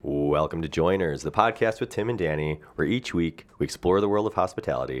Welcome to Joiners, the podcast with Tim and Danny, where each week we explore the world of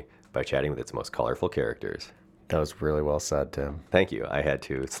hospitality by chatting with its most colorful characters. That was really well said, Tim. Thank you. I had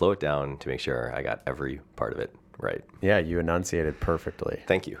to slow it down to make sure I got every part of it right. Yeah, you enunciated perfectly.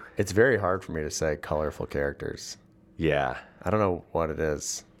 Thank you. It's very hard for me to say colorful characters. Yeah. I don't know what it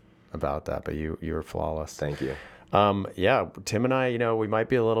is about that, but you were flawless. Thank you. Yeah, Tim and I, we might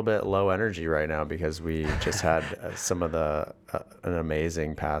be a little bit low energy right now because we just had some of an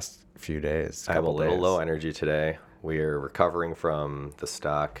amazing past few days. I'm a little low energy today. We are recovering from the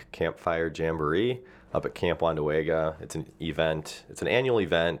stock campfire jamboree up at Camp Wandawega. It's an event. It's an annual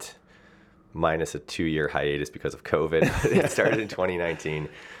event minus a 2-year hiatus because of COVID. It started in 2019.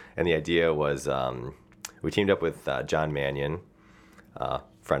 And the idea was we teamed up with John Mannion,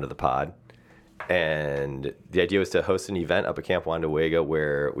 friend of the pod. And the idea was to host an event up at Camp Wandawega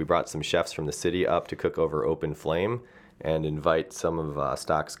where we brought some chefs from the city up to cook over open flame and invite some of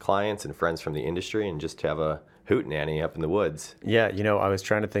Stock's clients and friends from the industry and just have a hootenanny up in the woods. Yeah, I was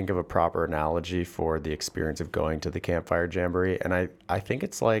trying to think of a proper analogy for the experience of going to the campfire jamboree, and I think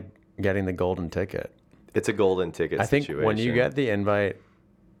it's like getting the golden ticket. It's a golden ticket situation. I think when you get the invite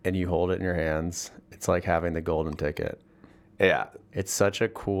and you hold it in your hands, it's like having the golden ticket. Yeah. It's such a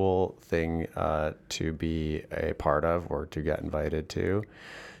cool thing to be a part of or to get invited to.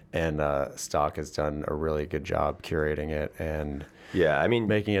 And Stock has done a really good job curating it and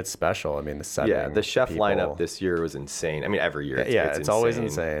making it special. The setting. Yeah, the chef lineup this year was insane. Every year it's always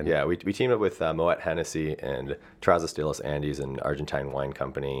insane. Yeah, we teamed up with Moet Hennessy and Trazos de los Andes and Argentine Wine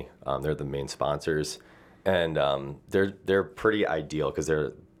Company. They're the main sponsors. And they're pretty ideal because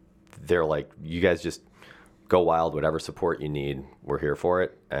they're like, you guys just go wild, whatever support you need, we're here for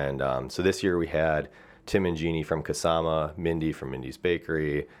it. And so this year we had Tim and Jeannie from Kasama, Mindy from Mindy's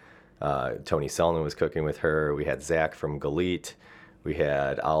Bakery, Tony Selman was cooking with her. We had Zach from Galit. We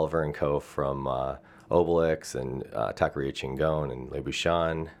had Oliver and Co. from Obelix and Taqueria Chingon and Le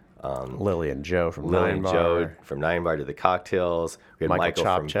Bouchon. Lily and Joe from Nine Bar. Joe from Nine Bar to the cocktails. We had Michael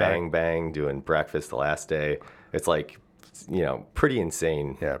from Bang Bang doing breakfast the last day. It's like, pretty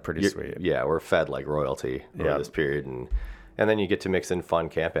insane. Yeah, pretty sweet. Yeah, we're fed like royalty over this period. And then you get to mix in fun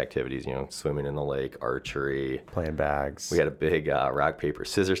camp activities, swimming in the lake, archery. Playing bags. We had a big rock, paper,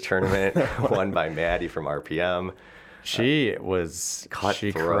 scissors tournament won by Maddie from RPM. She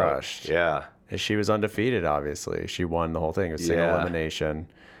crushed. Yeah. She was undefeated, obviously. She won the whole thing. It was single elimination.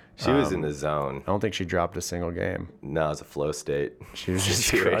 She was in the zone. I don't think she dropped a single game. No, it was a flow state. She was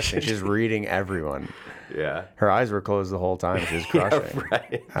just crushing. She's reading everyone. Yeah. Her eyes were closed the whole time. She was crushing. Yeah,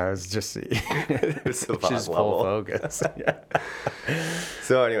 right. I was just... She's full focus. Yeah.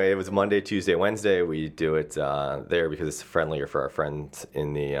 So anyway, it was Monday, Tuesday, Wednesday. We do it there because it's friendlier for our friends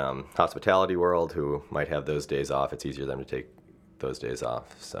in the hospitality world who might have those days off. It's easier for them to take those days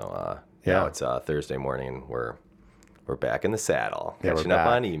off. So now it's Thursday morning and we're back in the saddle, catching up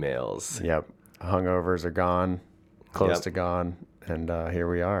on emails. Yep. Hungovers are gone, close to gone, and here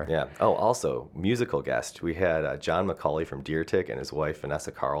we are. Yeah. Oh, also, musical guest. We had John McCauley from Deer Tick and his wife,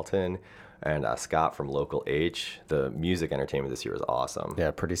 Vanessa Carlton, and Scott from Local H. The music entertainment this year was awesome.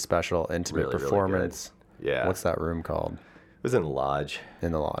 Yeah, pretty special, intimate performance. Really yeah. What's that room called? It was in the Lodge.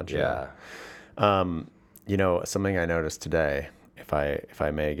 In the Lodge, yeah. Something I noticed today, if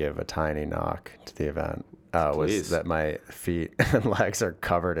I may give a tiny knock to the event, was that my feet and legs are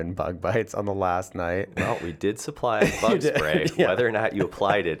covered in bug bites on the last night. Well, we did supply bug spray. Yeah. Whether or not you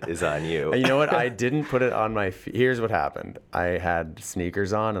applied it is on you. And you know what? I didn't put it on my feet. Here's what happened. I had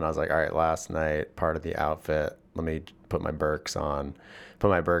sneakers on, and I was like, all right, last night, part of the outfit, let me put my Birks on. Put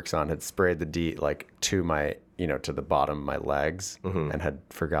my Birks on, had sprayed the DEET like to my, to the bottom of my legs, and had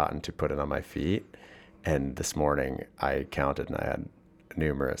forgotten to put it on my feet. And this morning, I counted, and I have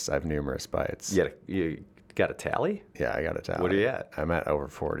numerous bites. You got a tally? Yeah, I got a tally. What are you at? I'm at over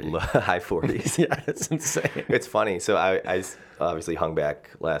 40. High 40s. Yeah, it's insane. It's funny. So I obviously hung back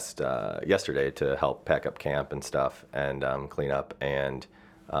yesterday to help pack up camp and stuff and clean up. And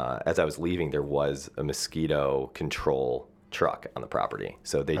as I was leaving, there was a mosquito control truck on the property.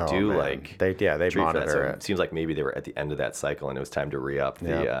 So they they monitor it. It seems like maybe they were at the end of that cycle and it was time to re-up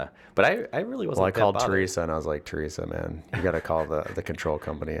the but I really wasn't. Well, I called Teresa and I was like, Teresa, man, you got to call the control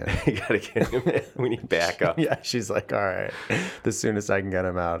company in. You got to get him in. We need backup. Yeah, she's like, all right, the soonest I can get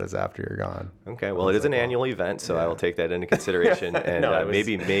him out is after you're gone. Okay, well, it is an annual event, so I will take that into consideration and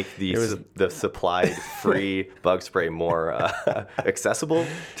maybe make the supplied free bug spray more accessible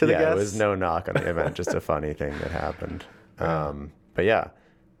to the guests. Yeah, it was no knock on the event, just a funny thing that happened. But yeah,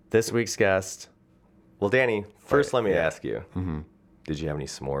 this week's guest. Well, Danny, first let me ask you, did you have any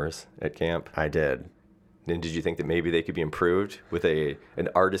s'mores at camp? I did. And did you think that maybe they could be improved with an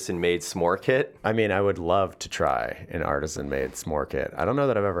artisan-made s'more kit? I mean, I would love to try an artisan-made s'more kit. I don't know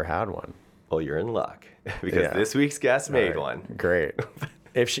that I've ever had one. Well, you're in luck because this week's guest made one. Great.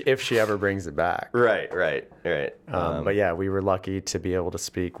 If she ever brings it back. Right. But yeah, we were lucky to be able to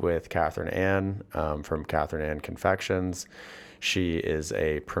speak with Katherine Anne from Katherine Anne Confections. She is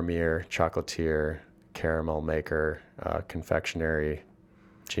a premier chocolatier, caramel maker, confectionery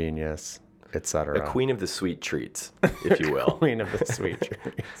genius, etc. A queen of the sweet treats, if you will. Queen of the sweet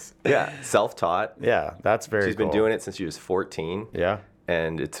treats. Yeah, self-taught. Yeah, that's very She's been doing it since she was 14. Yeah.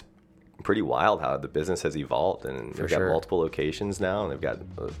 And it's pretty wild how the business has evolved. And they've got multiple locations now, and they've got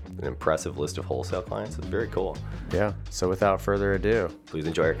an impressive list of wholesale clients. It's very cool. Yeah. So without further ado, please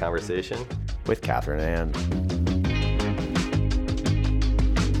enjoy our conversation with Katherine Anne.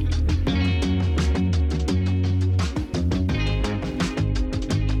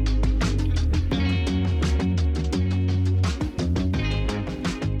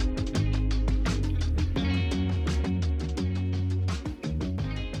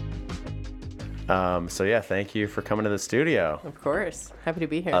 So yeah, thank you for coming to the studio. Of course. Happy to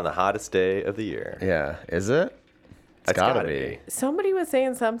be here. On the hottest day of the year. Yeah. Is it? It's gotta be. Somebody was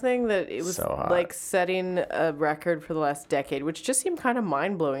saying something that it was so like setting a record for the last decade, which just seemed kind of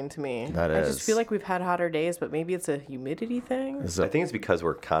mind-blowing to me. That is. I just feel like we've had hotter days, but maybe it's a humidity thing. I think it's because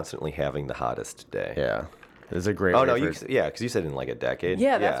we're constantly having the hottest day. Yeah. It's a great because you said in like a decade.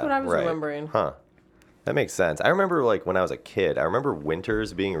 Yeah, that's what I was remembering. Huh. That makes sense. I remember like when I was a kid, I remember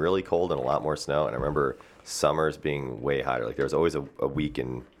winters being really cold and a lot more snow, and I remember summers being way hotter. Like there was always a week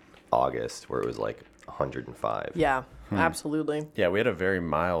in August where it was like 105. Yeah, absolutely. Yeah, we had a very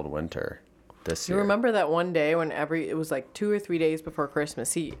mild winter this year. You remember that one day when it was like 2 or 3 days before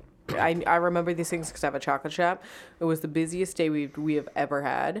Christmas. See, I remember these things because I have a chocolate shop. It was the busiest day we have ever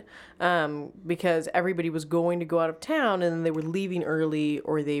had because everybody was going to go out of town and they were leaving early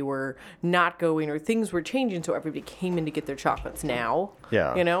or they were not going or things were changing. So everybody came in to get their chocolates now.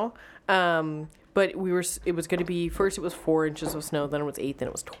 Yeah. You know? But it was going to be, first it was 4 inches of snow, then it was 8, then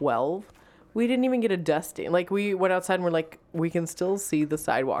it was 12. We didn't even get a dusting. Like, we went outside and we're like, we can still see the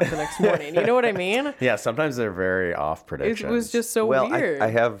sidewalk the next morning. You know what I mean? Yeah, sometimes they're very off predictions. It was just so weird. I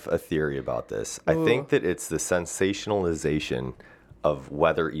have a theory about this. Ooh. I think that it's the sensationalization of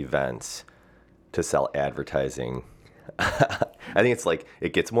weather events to sell advertising. I think it's like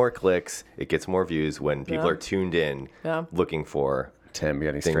it gets more clicks, it gets more views when people are tuned in looking for Tim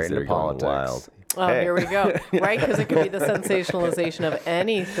getting things straight that into are going politics. wild. Oh, hey. Here we go. Right? Because it could be the sensationalization of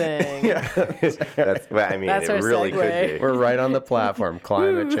anything. That's our it really segue. could be. We're right on the platform.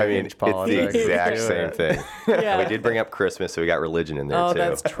 Climate change, politics. It's the exact same thing. Yeah. We did bring up Christmas, so we got religion in there too. Oh,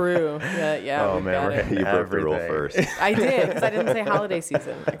 that's true. Yeah. Oh, we man, got it. You broke the rule first. I did, because I didn't say holiday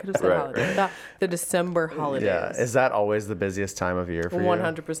season. I could have said holiday. The December holidays. Yeah. Is that always the busiest time of year for you?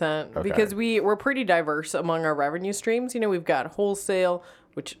 100%. Okay. Because we're pretty diverse among our revenue streams. You know, we've got wholesale,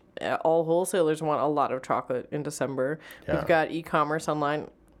 which all wholesalers want a lot of chocolate in December. Yeah. We've got e-commerce online.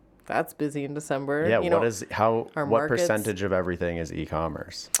 That's busy in December. Yeah. Our what markets. percentage of everything is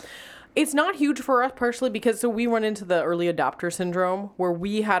e-commerce? It's not huge for us, partially because we run into the early adopter syndrome where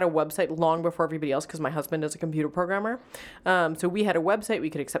we had a website long before everybody else because my husband is a computer programmer. So we had a website. We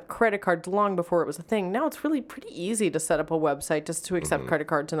could accept credit cards long before it was a thing. Now it's really pretty easy to set up a website just to accept credit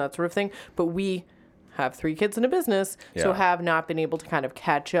cards and that sort of thing. But we have 3 kids in a business, so have not been able to kind of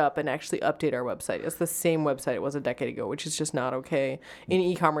catch up and actually update our website. It's the same website it was a decade ago, which is just not okay in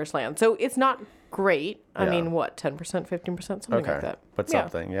e-commerce land. So it's not great. I mean, what, 10%, 15%, something like that. But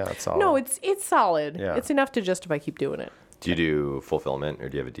something, that's solid. No, it's solid. Yeah. It's enough to justify keep doing it. Do you do fulfillment or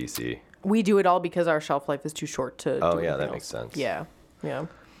do you have a DC? We do it all because our shelf life is too short to do anything that else. makes sense. Yeah.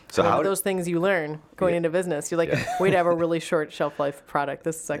 So One of those things you learn going into business. You're like, wait, I have a really short shelf life product.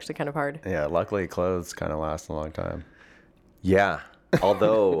 This is actually kind of hard. Yeah, luckily clothes kind of last a long time. Yeah.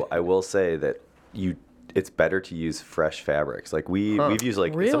 Although I will say that it's better to use fresh fabrics. Like we've used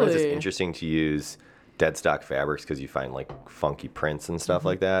sometimes it's interesting to use dead stock fabrics because you find like funky prints and stuff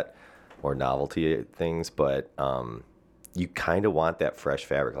like that or novelty things. But you kind of want that fresh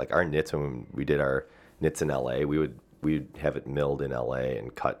fabric. Like our knits, when we did our knits in LA, we'd have it milled in LA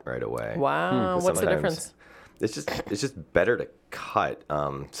and cut right away. Wow. What's the difference? It's just better to cut.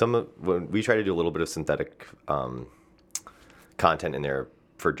 When we try to do a little bit of synthetic content in there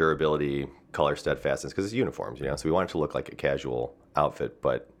for durability, color steadfastness, because it's uniforms, So we want it to look like a casual outfit,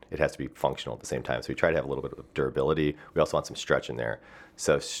 but it has to be functional at the same time. So we try to have a little bit of durability. We also want some stretch in there.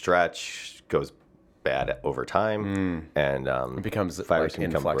 So stretch goes bad over time, and it becomes fibers like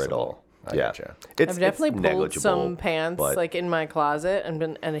can become inflexible. brittle. I Yeah. gotcha. I've definitely pulled negligible, some pants but- like in my closet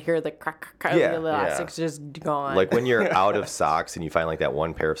and hear the crack, crack, Yeah, the elastic's just gone. Like when you're out of socks and you find like that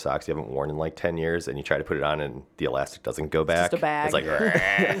one pair of socks you haven't worn in like 10 years and you try to put it on and the elastic doesn't go back. just a bag. It's like,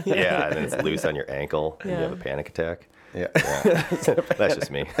 yeah, and then it's loose on your ankle and you have a panic attack. Yeah. That's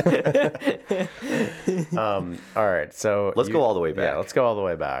just me. All right. So Let's go all the way back. Yeah, let's go all the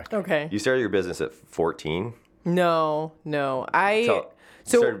way back. Okay. You started your business at 14. No. So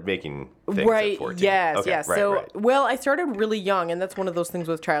started making things Right. at 14. Yes. Okay, Yes. right, So, right. well, I started really young, and that's one of those things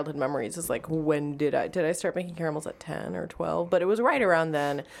with childhood memories. Is like, when did I start making caramels at 10 or 12? But it was right around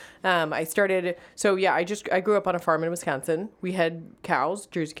then. I started. So yeah, I grew up on a farm in Wisconsin. We had cows,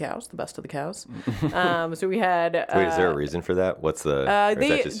 Jersey cows, the best of the cows. So we had. Wait, is there a reason for that? What's the? Or is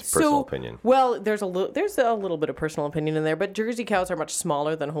that just personal opinion? Well, there's a little bit of personal opinion in there, but Jersey cows are much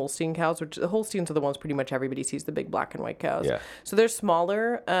smaller than Holstein cows, which the Holsteins are the ones pretty much everybody sees, the big black and white cows. Yeah. So they're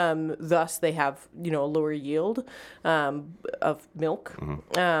smaller, thus they have a lower yield of milk.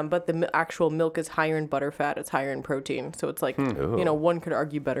 Mm-hmm. But the actual milk is higher in butter fat, it's higher in protein. So it's like one could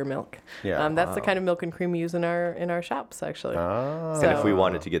argue better milk. Yeah. That's the kind of milk and cream we use in our shops actually. And if we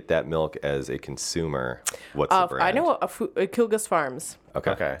wanted to get that milk as a consumer, what's the brand? I know Kilgus Farms.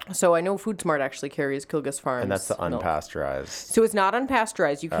 Okay. So I know Food Smart actually carries Kilgus Farms. And that's the milk. unpasteurized. So it's not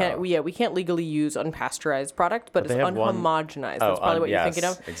unpasteurized. You can't. We can't legally use unpasteurized product, but it's they have one- unhomogenized. That's probably what you're thinking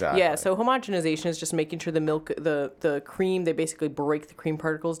of. Exactly. Yeah. So homogenization is just making sure the milk, the cream, they basically break the cream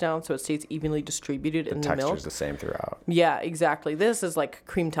particles down so it stays evenly distributed in the milk. Texture's the same throughout. Yeah, exactly. This is like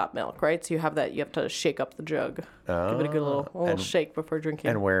cream top milk, right? So you have to shake up the jug, give it a good little shake before drinking.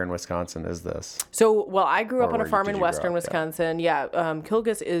 And where in Wisconsin is this? So, well, I grew up Or on a where farm did in you grow western up? Yeah. Wisconsin. Yeah,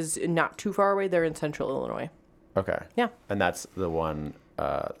 Kilgus is not too far away. They're in central Illinois. Okay. Yeah. And that's the one,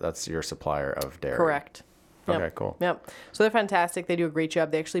 that's your supplier of dairy. Correct. Yep. Okay, cool. Yep. So they're fantastic. They do a great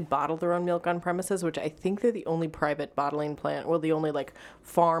job. They actually bottle their own milk on premises, which I think they're the only private bottling plant, well, the only like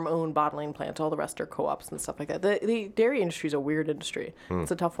farm-owned bottling plant. All the rest are co-ops and stuff like that. The dairy industry is a weird industry.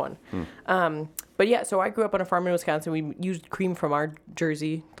 It's a tough one. But yeah, so I grew up on a farm in Wisconsin. We used cream from our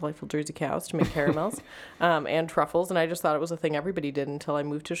delightful Jersey cows to make caramels and truffles. And I just thought it was a thing everybody did until I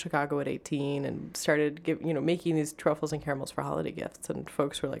moved to Chicago at 18 and started making these truffles and caramels for holiday gifts. And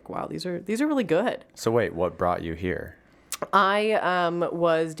folks were like, wow, these are really good. So wait, what brought you here? I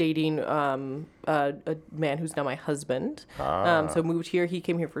was dating a man who's now my husband. So moved here. He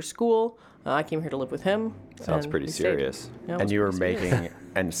came here for school. I came here to live with him. Sounds and pretty we stayed. serious. Yeah, it And was you were pretty serious. making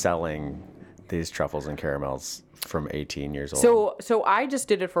and selling these truffles and caramels from 18 years old. So I just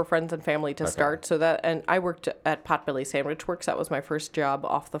did it for friends and family to start. And I worked at Potbelly Sandwich Works. That was my first job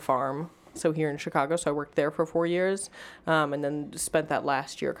off the farm. So here in Chicago, so I worked there for 4 years, and then spent that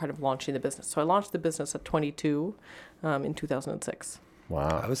last year kind of launching the business. So I launched the business at 22 in 2006. I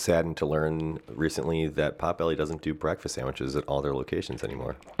Wow. was saddened to learn recently that Potbelly doesn't do breakfast sandwiches at all their locations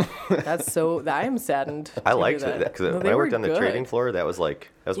anymore. I am saddened. I to hear liked that. it because No, when they I worked were on the good. trading floor, that was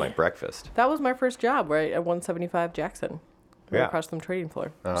my breakfast. That was my first job, right at 175 Jackson. Right Yeah. across from the trading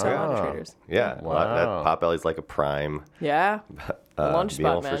floor. Selling out of traders. Yeah, Wow. Potbelly's like a prime Yeah. Lunch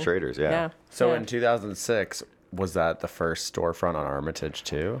meal spot, man. for traders. Yeah. So Yeah. in 2006, was that the first storefront on Armitage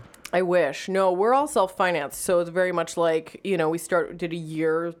too? I wish. No, we're all self-financed, so it's very much like, we did a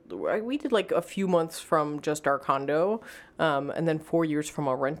year. We did like a few months from just our condo, and then 4 years from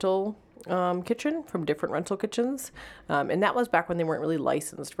a rental kitchen, from different rental kitchens, and that was back when they weren't really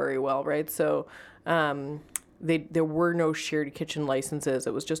licensed very well, right? So there were no shared kitchen licenses.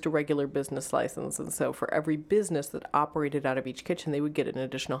 It was just a regular business license. And so for every business that operated out of each kitchen, they would get an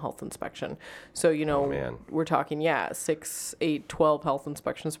additional health inspection. So, man. we're talking, 6, 8, 12 health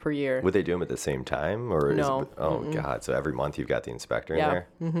inspections per year. Would they do them at the same time, or No. Is it, oh God! So every month you've got the inspector Yeah. in there.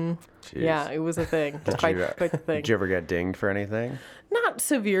 Mm-hmm. Yeah, it was a thing. It's quite the thing. Did you ever get dinged for anything? Not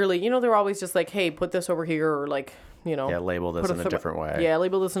severely. They're always just like, hey, put this over here, or like, Yeah, label this put in a different way. Yeah,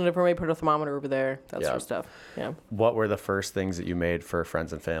 label this in a different way. Put a thermometer over there. That sort of stuff. Yeah. What were the first things that you made for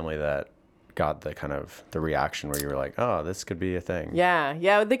friends and family that got the reaction where you were like, oh, this could be a thing?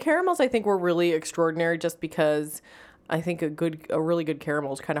 Yeah. The caramels I think were really extraordinary, just because I think a really good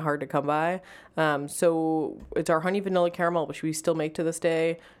caramel is kind of hard to come by. So it's our honey vanilla caramel, which we still make to this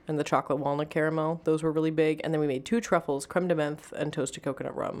day, and the chocolate walnut caramel. Those were really big. And then we made 2 truffles, creme de menthe, and toasted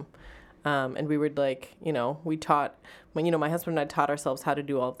coconut rum. And we would my husband and I taught ourselves how to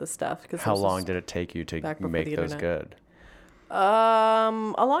do all of this stuff. How long did it take you to back before make the those internet. good? A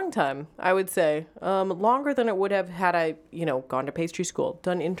long time, I would say. Longer than it would have had I, gone to pastry school,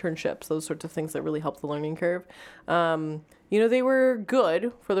 done internships, those sorts of things that really help the learning curve. they were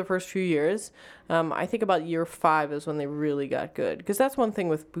good for the first few years. I think about year 5 is when they really got good. Because that's one thing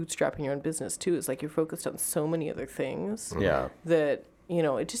with bootstrapping your own business, too, is like you're focused on so many other things that,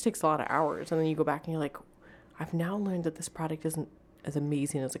 it just takes a lot of hours. And then you go back and you're like, I've now learned that this product isn't as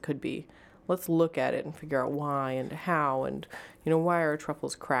amazing as it could be. Let's look at it and figure out why and how and, why are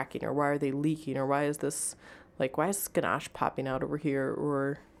truffles cracking or why are they leaking or why is this ganache popping out over here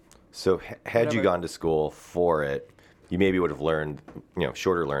or... So had you gone to school for it, you maybe would have learned,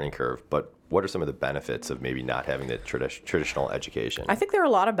 shorter learning curve, but what are some of the benefits of maybe not having the traditional education? I think there are a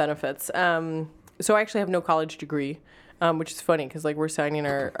lot of benefits. So I actually have no college degree, which is funny because we're signing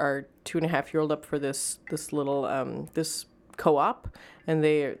our 2.5-year-old up for this little this co-op, and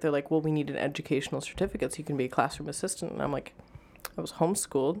they're like, well, we need an educational certificate so you can be a classroom assistant. And I'm like, I was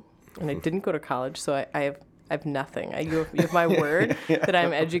homeschooled and I didn't go to college, so I have nothing. You have my word that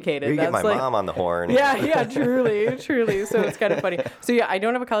I'm educated. You get my mom on the horn. Yeah, truly. So it's kind of funny. So yeah, I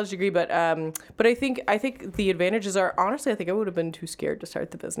don't have a college degree, but I think the advantages are, honestly, I think I would have been too scared to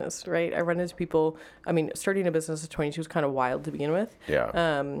start the business, right? I run into people. I mean, starting a business at 22 was kind of wild to begin with.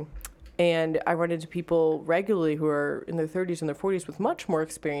 Yeah. And I run into people regularly who are in their 30s and their 40s with much more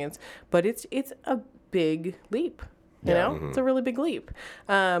experience, but it's a big leap. It's a really big leap.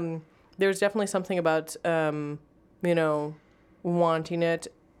 There's definitely something about,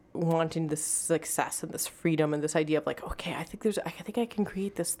 wanting this success and this freedom and this idea of like, okay, I think I can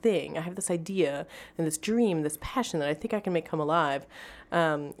create this thing. I have this idea and this dream, this passion that I think I can make come alive.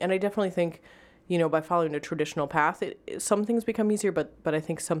 And I definitely think, by following a traditional path, some things become easier, but I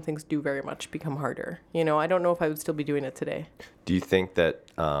think some things do very much become harder. I don't know if I would still be doing it today. Do you think that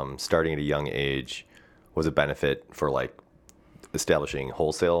starting at a young age was a benefit for establishing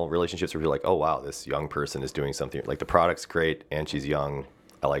wholesale relationships where you're like, oh wow, this young person is doing something, like the product's great and she's young,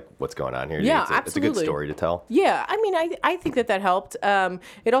 I like what's going on here? Yeah, absolutely. It's a good story to tell. Yeah, I mean, I think that helped.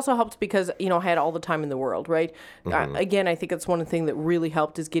 It also helped because, I had all the time in the world, right? Again, I think that's one thing that really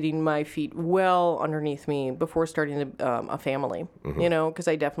helped is getting my feet well underneath me before starting a family, because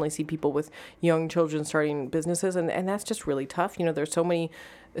I definitely see people with young children starting businesses, and that's just really tough. There's so many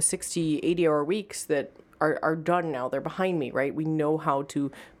 60, 80-hour weeks that are done now. They're behind me, right? We know how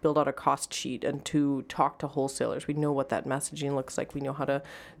to build out a cost sheet and to talk to wholesalers. We know what that messaging looks like. We know how to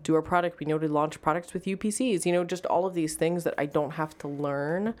do our product. We know to launch products with UPCs. Just all of these things that I don't have to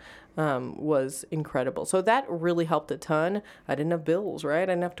learn was incredible. So that really helped a ton. I didn't have bills, right? I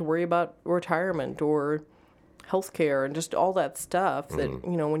didn't have to worry about retirement or healthcare and just all that stuff that,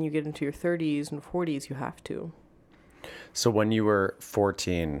 when you get into your 30s and 40s, you have to. So when you were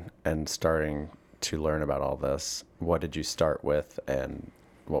 14 and starting to learn about all this, what did you start with and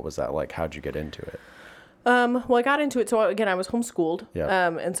what was that like? How'd you get into it? Well, I got into it. So again, I was homeschooled.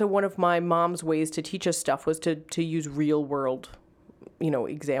 Yeah. And so one of my mom's ways to teach us stuff was to use real world,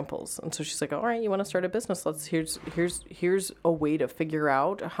 examples. And so she's like, all right, you want to start a business? Here's a way to figure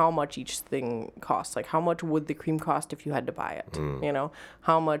out how much each thing costs. Like how much would the cream cost if you had to buy it?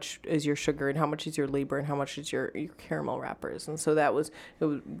 How much is your sugar and how much is your labor and how much is your caramel wrappers? And so it was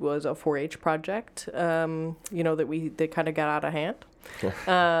a 4-H project, that kind of got out of hand.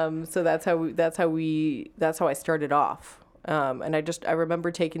 So that's how I started off. And I remember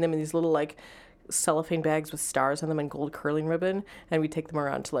taking them in these little cellophane bags with stars on them and gold curling ribbon, and we'd take them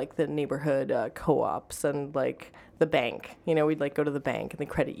around to the neighborhood co-ops and the bank. We'd go to the bank and the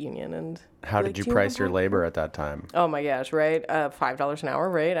credit union. And how did you price your labor at that time? Oh my gosh, right? $5 an hour,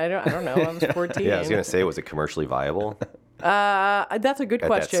 right? I don't know. I was 14. Yeah, I was gonna say, was it commercially viable? That's a good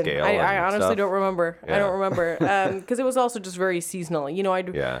question. That scale I honestly don't remember. Yeah. I don't remember because it was also just very seasonal.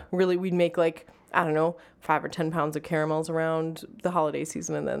 We'd make 5 or 10 pounds of caramels around the holiday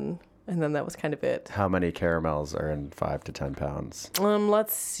season, and then that was kind of it. How many caramels are in 5 to 10 pounds?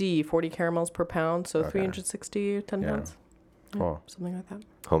 Let's see, 40 caramels per pound, so okay. 360, 10 pounds. Cool. Something like that.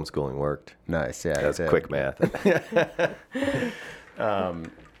 Homeschooling worked. Nice, yeah. That's quick math.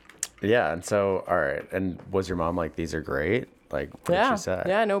 Yeah, and so, all right. And was your mom like, these are great? What did she say?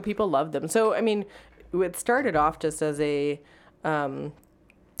 Yeah, no, people loved them. So, I mean, it started off just as a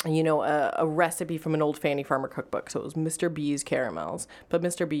recipe from an old Fanny Farmer cookbook. So it was Mr. B's caramels, but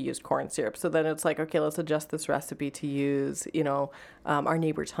Mr. B used corn syrup. So then it's okay, let's adjust this recipe to use, our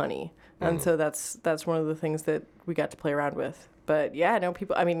neighbor's honey. And so that's one of the things that we got to play around with. But yeah, no,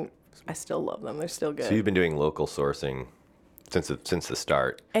 people, I mean, I still love them. They're still good. So you've been doing local sourcing since the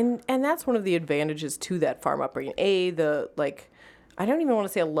start. And that's one of the advantages to that farm upbringing. I don't even want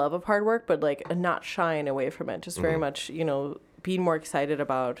to say a love of hard work, but not shying away from it. Just very much, being more excited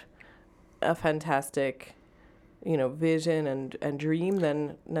about a fantastic vision and dream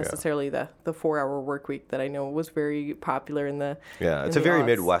than necessarily the 4-hour work week that I know was very popular in the it's in a the very aughts.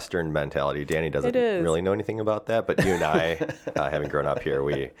 Midwestern mentality. Danny doesn't It is. really know anything about that, but you and I, having grown up here,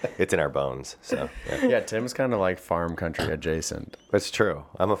 it's in our bones. So Yeah, Tim's kind of like farm country adjacent. it's true.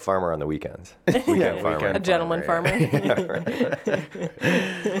 I'm a farmer on the weekends. Weekend farmer. A gentleman farmer.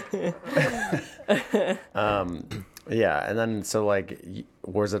 Yeah, and then so like,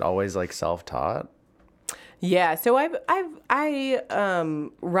 was it always like self-taught? Yeah, so I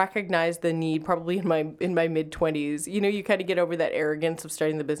recognized the need probably in my mid-20s. You kind of get over that arrogance of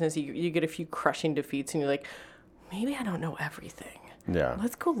starting the business. You get a few crushing defeats, and you're like, maybe I don't know everything. Yeah.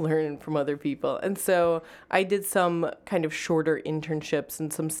 Let's go learn from other people. And so I did some kind of shorter internships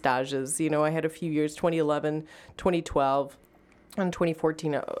and some stages. I had a few years, 2011, 2012. And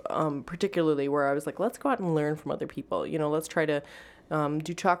 2014, particularly, where I was like, let's go out and learn from other people. Let's try to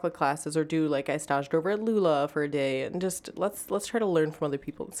do chocolate classes, or do, like, I staged over at Lula for a day, and just let's try to learn from other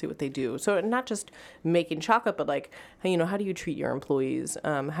people and see what they do. So not just making chocolate, but like, how do you treat your employees?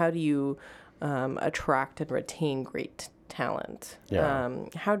 How do you attract and retain great talent? Yeah.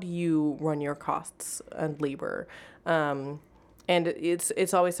 How do you run your costs and labor? And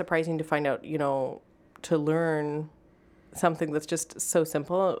it's always surprising to find out, to learn something that's just so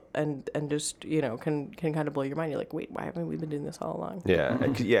simple and just can kind of blow your mind. You're like, wait, why haven't we been doing this all along? Yeah,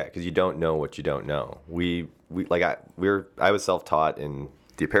 because you don't know what you don't know. I was self-taught in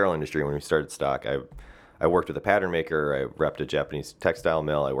the apparel industry when we started Stock. I worked with a pattern maker. I repped a Japanese textile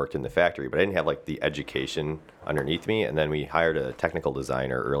mill. I worked in the factory, but I didn't have like the education underneath me. And then we hired a technical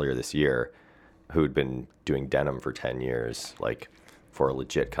designer earlier this year who'd been doing denim for 10 years, like for a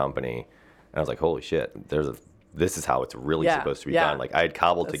legit company. And I was like, holy shit, this is how it's really supposed to be done. Like, I had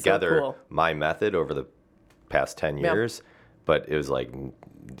cobbled together my method over the past 10 years, but it was like,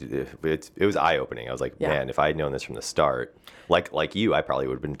 it was eye-opening. I was like, man, if I had known this from the start, like you, I probably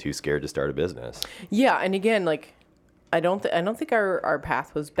would have been too scared to start a business. Yeah, and again, like, I don't think our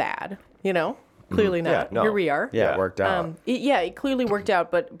path was bad, Clearly not. Yeah, no. Here we are. Yeah, it worked out. It clearly worked out,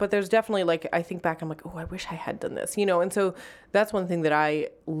 but there's definitely, like, I think back, I'm like, oh, I wish I had done this, and so that's one thing that I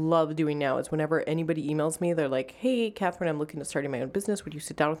love doing now is whenever anybody emails me, they're like, hey, Katherine, I'm looking at starting my own business. Would you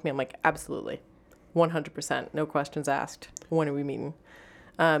sit down with me? I'm like, absolutely. 100%. No questions asked. When are we meeting?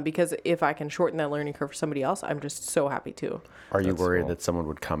 Because if I can shorten that learning curve for somebody else, I'm just so happy to. Are you worried that someone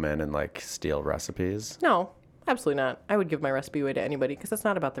would come in and like steal recipes? No. Absolutely not. I would give my recipe away to anybody because it's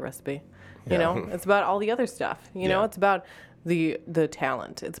not about the recipe. It's about all the other stuff. It's about the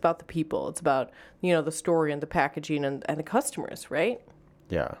talent. It's about the people. It's about, the story and the packaging and the customers, right?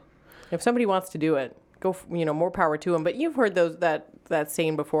 Yeah. If somebody wants to do it, go, more power to them. But you've heard that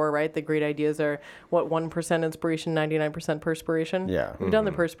saying before, right? The great ideas are, 1% inspiration, 99% perspiration? Yeah. We've done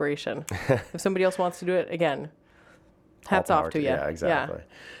the perspiration. If somebody else wants to do it, again, hats off to you. Yeah, exactly.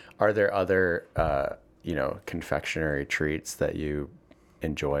 Yeah. Are there other confectionery treats that you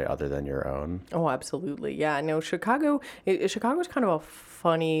enjoy other than your own? Oh, absolutely. Yeah. No, Chicago's kind of a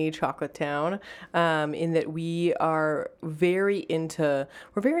funny chocolate town, in that we're very into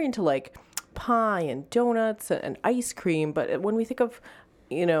like pie and donuts and ice cream. But when we think of,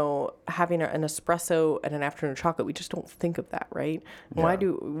 having an espresso and an afternoon chocolate, we just don't think of that, right? Yeah.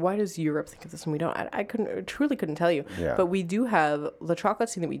 Why does Europe think of this and we don't? I truly couldn't tell you. Yeah. But we do have the chocolate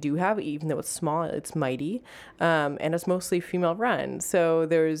scene that we do have, even though it's small, it's mighty, and it's mostly female run. So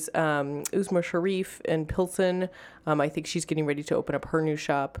there's Uzma Sharif in Pilsen. I think she's getting ready to open up her new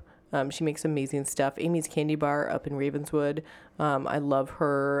shop. She makes amazing stuff. Amy's Candy Bar up in Ravenswood. I love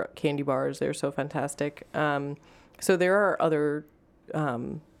her candy bars. They're so fantastic. So there are other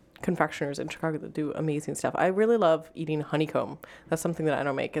confectioners in Chicago that do amazing stuff. I really love eating honeycomb. That's something that I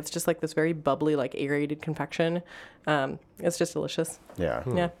don't make. It's just like this very bubbly, like aerated confection. It's just delicious. Yeah.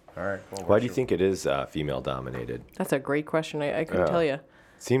 Yeah. All right. Well, why do you think it is female dominated? That's a great question. I couldn't tell you.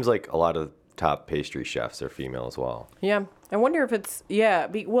 Seems like a lot of top pastry chefs are female as well. Yeah. I wonder if it's,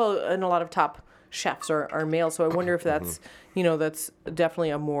 and a lot of top chefs are male. So I wonder if that's, that's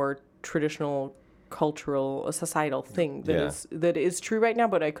definitely a more traditional cultural, societal thing that is true right now,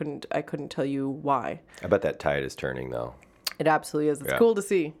 but I couldn't tell you why. I bet that tide is turning though. It absolutely is. It's cool to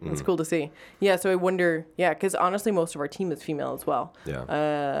see. Mm-hmm. It's cool to see. Yeah, so I wonder, because honestly most of our team is female as well.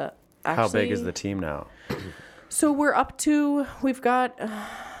 Yeah. How big is the team now? So we've got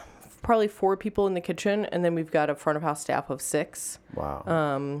probably 4 people in the kitchen, and then we've got a front of house staff of 6. Wow.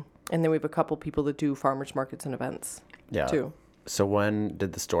 And then we have a couple people that do farmers markets and events too. So when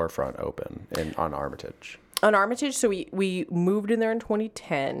did the storefront open on Armitage? On Armitage, so we moved in there in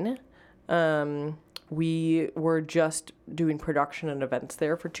 2010. We were just doing production and events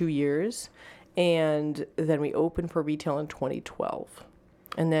there for 2 years. And then we opened for retail in 2012.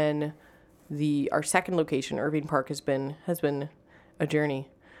 And then our second location, Irving Park, has been a journey.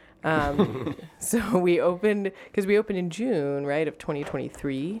 So we opened in June, right, of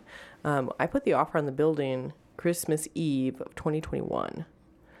 2023. I put the offer on the building Christmas Eve of 2021.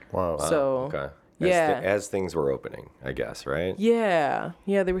 Wow. So Okay. yeah. As things were opening, I guess, right? Yeah,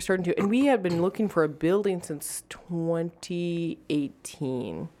 they were starting to, and we had been looking for a building since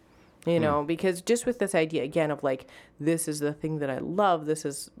 2018. You know, because just with this idea again of like, this is the thing that I love. This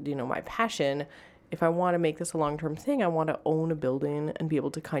is, my passion. If I want to make this a long-term thing, I want to own a building and be able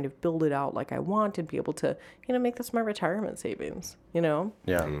to kind of build it out like I want and be able to, make this my retirement savings, Yeah.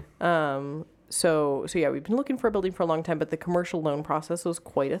 So yeah, we've been looking for a building for a long time, but the commercial loan process was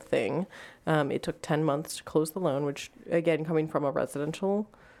quite a thing. It took 10 months to close the loan, which again, coming from a residential,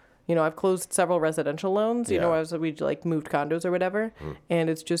 I've closed several residential loans, as we like moved condos or whatever. And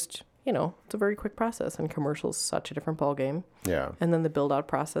it's just, it's a very quick process, and commercial's such a different ballgame. Yeah. And then the build out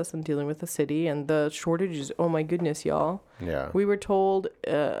process and dealing with the city and the shortages. Oh my goodness, y'all. Yeah. We were told,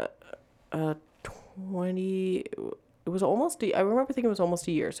 it was almost, I remember thinking it was almost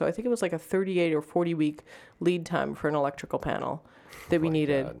a year. So I think it was like a 38 or 40 week lead time for an electrical panel that we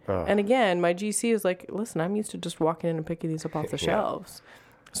needed. And again, my GC is like, listen, I'm used to just walking in and picking these up off the shelves.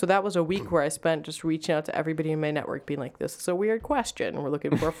 So that was a week where I spent just reaching out to everybody in my network being like, this is a weird question. We're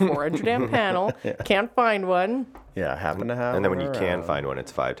looking for a 400 amp panel. Can't find one. Yeah, happen to have. And then when you one can around. find one,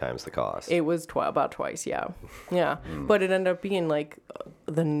 it's 5 times the cost. It was about twice, yeah. Yeah. But it ended up being like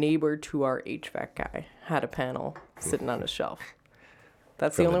the neighbor to our HVAC guy had a panel sitting on his shelf.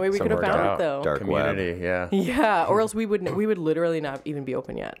 That's the only way we could have found it, though. Dark Community, yeah. Yeah, or else we would literally not even be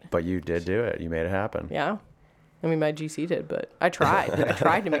open yet. But you did do it. You made it happen. Yeah. I mean, my GC did, but I tried. I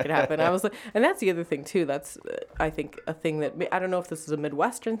tried to make it happen. I was like, and that's the other thing too. That's, I think, a thing that, I don't know if this is a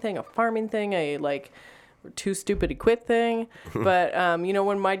Midwestern thing, a farming thing, a like, too stupid to quit thing. But,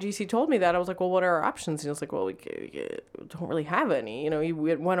 when my GC told me that, I was like, well, what are our options? And he was like, well, we don't really have any.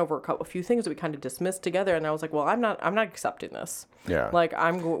 We went over a few things that we kind of dismissed together. And I was like, well, I'm not accepting this. Yeah. Like,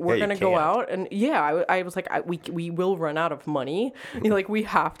 we're going to go out. And yeah, I was like, we will run out of money. Like, we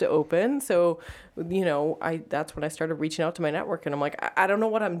have to open. So, that's when I started reaching out to my network. And I'm like, I don't know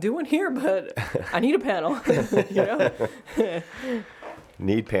what I'm doing here, but I need a panel,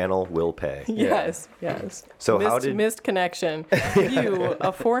 Need panel, will pay. Yes. So missed connection. You,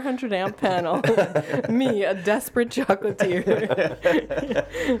 a 400 amp panel. Me, a desperate chocolatier.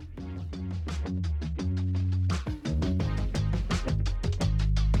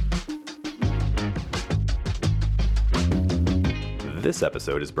 This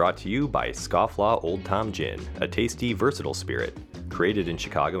episode is brought to you by Scofflaw Old Tom Gin, a tasty, versatile spirit. Created in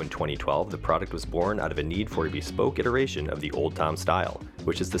Chicago in 2012, the product was born out of a need for a bespoke iteration of the Old Tom style,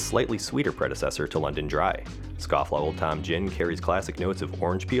 which is the slightly sweeter predecessor to London Dry. Scofflaw Old Tom Gin carries classic notes of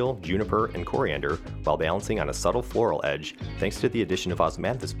orange peel, juniper, and coriander, while balancing on a subtle floral edge thanks to the addition of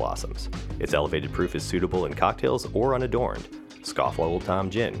osmanthus blossoms. Its elevated proof is suitable in cocktails or unadorned. Scofflaw Old Tom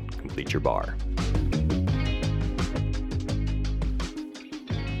Gin, complete your bar.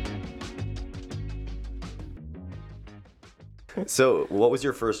 So, what was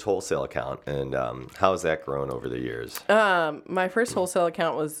your first wholesale account, and how has that grown over the years? My first wholesale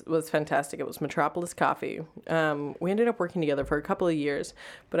account was fantastic. It was Metropolis Coffee. We ended up working together for a couple of years,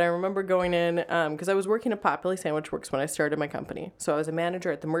 but I remember going in because I was working at Populi Sandwich Works when I started my company. So I was a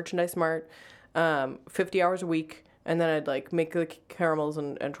manager at the Merchandise Mart, 50 hours a week, and then I'd like make the caramels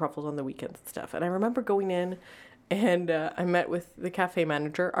and truffles on the weekends and stuff. And I remember going in. And I met with the cafe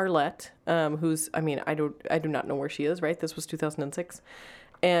manager, Arlette, who's, I do not know where she is, right? This was 2006.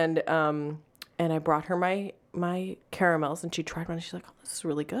 And I brought her my caramels, and she tried one, and she's like, oh, this is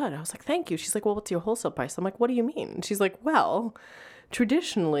really good. I was like, thank you. She's like, well, what's your wholesale price? I'm like, what do you mean? And she's like, well,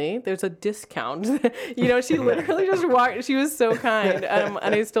 traditionally, there's a discount. She literally just walked. She was so kind. And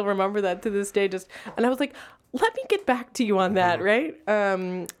I still remember that to this day. And I was like, let me get back to you on that, right?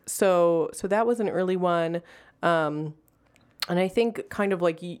 So that was an early one. And I think kind of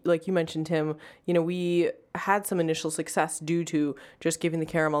like you mentioned, Tim, we had some initial success due to just giving the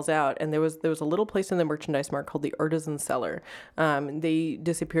caramels out. And there was a little place in the Merchandise Mart called the Artisan Cellar. They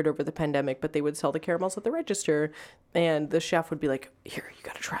disappeared over the pandemic, but they would sell the caramels at the register. And the chef would be like, here, you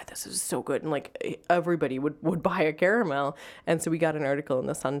got to try this. This is so good. And like everybody would buy a caramel. And so we got an article in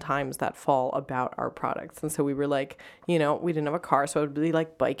the Sun-Times that fall about our products. And so we were like, we didn't have a car. So I would be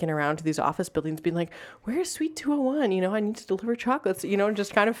like biking around to these office buildings being like, where's Suite 201? I need to deliver chocolates,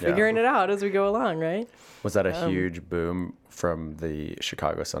 just kind of figuring it out as we go along, right? Was that a huge boom from the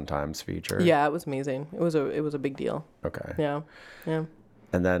Chicago Sun-Times feature? Yeah, it was amazing. It was a big deal. Okay. Yeah.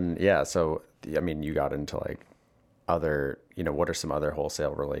 And then, so, I mean, you got into like other, what are some other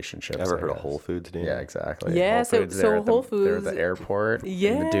wholesale relationships? Ever heard of Whole Foods, Dan? Yeah, exactly. Yeah, Whole so Foods, they're at Whole they're at Foods- the airport, in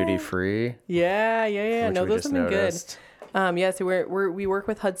Yeah. the duty free. Yeah. Which No, we those just have been noticed. good. So we work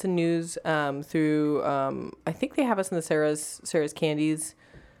with Hudson News through I think they have us in the Sarah's Candies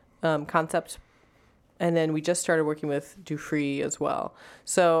concept, and then we just started working with Dufree as well.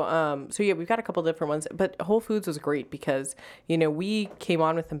 So yeah, we've got a couple different ones, but Whole Foods was great because we came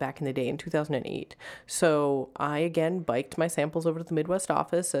on with them back in the day in 2008. So I again biked my samples over to the Midwest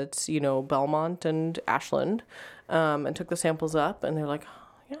office at Belmont and Ashland, and took the samples up, and they're like,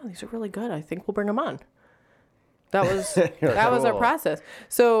 yeah, these are really good. I think we'll bring them on. That was was our Cool. process.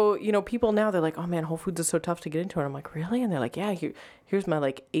 So, people now, they're like, oh man, Whole Foods is so tough to get into. And I'm like, really? And they're like, yeah, here's my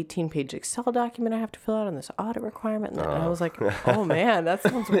 18-page Excel document I have to fill out on this audit requirement. And I was like, oh man, that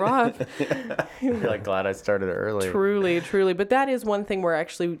sounds rough. You're like, glad I started early. Truly. But that is one thing where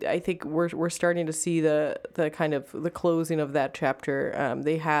actually I think we're starting to see the kind of the closing of that chapter.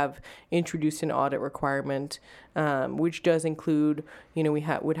 They have introduced an audit requirement, which does include, we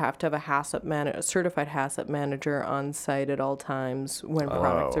would have to have a certified HACCP manager on site at all times when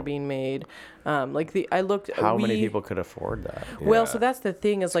products are being made. How many people could afford that? Well, so that's the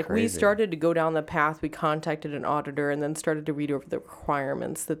thing is we crazy. started to go down the path. We contacted an auditor and then started to read over the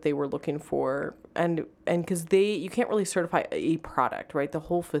requirements that they were looking for. And because you can't really certify a product, right? The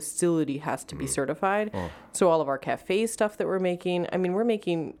whole facility has to be certified. So all of our cafe stuff that we're making, we're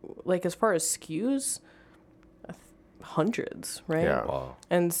making as far as SKUs, hundreds, right? Yeah. Wow.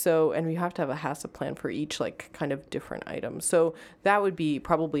 And we have to have a HACCP plan for each kind of different item. So that would be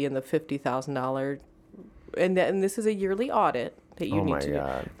probably in the $50,000, and this is a yearly audit that you need to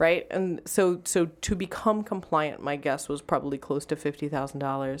do, right? And so to become compliant, my guess was probably close to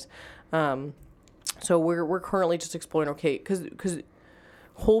 $50,000. So we're currently just exploring, okay, because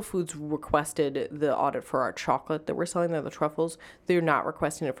Whole Foods requested the audit for our chocolate that we're selling there, the truffles. They're not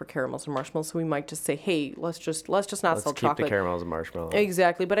requesting it for caramels and marshmallows, so we might just say, hey, let's just not sell Let's keep chocolate. the caramels and marshmallows.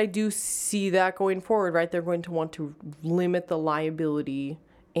 Exactly, but I do see that going forward, right? They're going to want to limit the liability,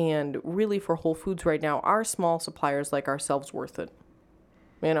 and really for Whole Foods right now, are small suppliers like ourselves worth it?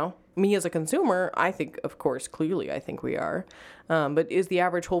 Me as a consumer, I think, of course, clearly I think we are. But is the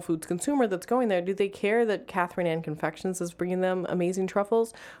average Whole Foods consumer that's going there, do they care that Katherine Anne Confections is bringing them amazing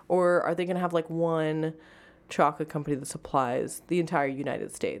truffles? Or are they going to have one chocolate company that supplies the entire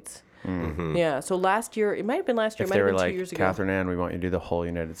United States? Mm-hmm. Yeah, so last year, it might have been last year, If it might they have were been 2 like, years ago. Katherine Anne, we want you to do the whole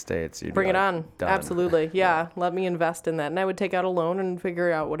United States. You'd Bring be it like, on. done. Absolutely. Yeah. Let me invest in that. And I would take out a loan and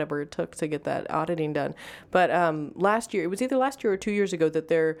figure out whatever it took to get that auditing done. But last year, it was either last year or 2 years ago that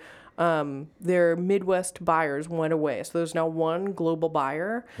their Midwest buyers went away. So there's now one global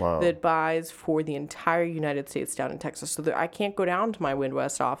buyer that buys for the entire United States down in Texas. So I can't go down to my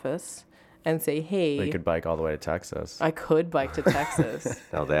Midwest office and say, hey. They could bike all the way to Texas. I could bike to Texas.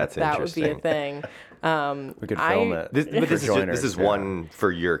 Now that's that would interesting. be a thing. We could film it. This is one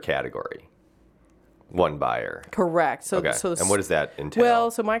for your category. One buyer. Correct. So, Okay. And what does that entail?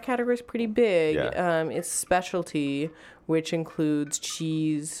 Well, so my category is pretty big. Yeah. It's specialty, which includes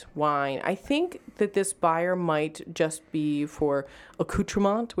cheese, wine. I think that this buyer might just be for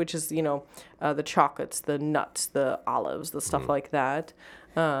accoutrement, which is, the chocolates, the nuts, the olives, the stuff like that.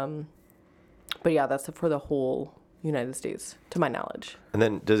 But yeah, that's for the whole United States, to my knowledge. And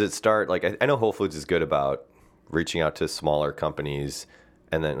then does it start, I know Whole Foods is good I reaching out to smaller companies,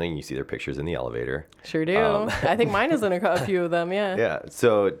 and then you see their pictures in the elevator. Sure do. I think mine is in a few of them, yeah. Yeah.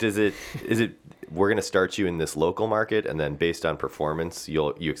 So is it we're going to start you in this local market, and then based on performance, you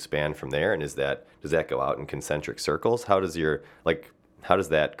expand from there? And does that go out in concentric circles? How does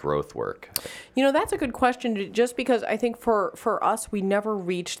that growth work? That's a good question, just because I think for us, we never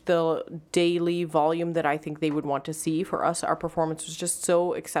reached the daily volume that I think they would want to see. For us, our performance was just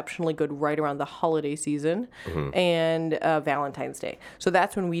so exceptionally good right around the holiday season and Valentine's Day. So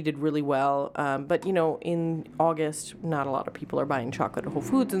that's when we did really well. But, in August, not a lot of people are buying chocolate at Whole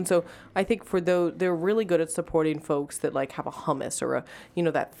Foods. And so I think they're really good at supporting folks that have a hummus or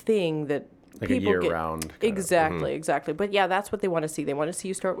that thing that Like people a year-round. Exactly. But yeah, that's what they want to see. They want to see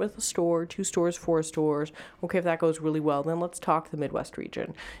you start with a store, 2 stores, 4 stores. Okay, if that goes really well, then let's talk the Midwest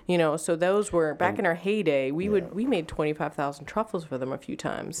region. So those were back in our heyday. We made 25,000 truffles for them a few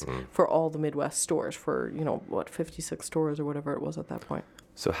times for all the Midwest stores for 56 stores or whatever it was at that point.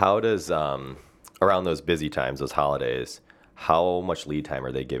 So how does around those busy times, those holidays, how much lead time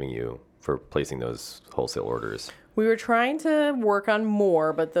are they giving you for placing those wholesale orders? We were trying to work on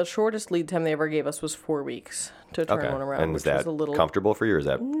more, but the shortest lead time they ever gave us was 4 weeks to turn one around. And is which that was a little comfortable for you, or is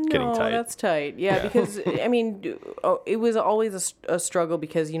that getting tight. That's tight. Yeah, because I mean, it was always a struggle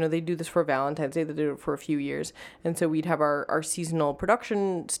because they do this for Valentine's Day. They did it for a few years, and so we'd have our seasonal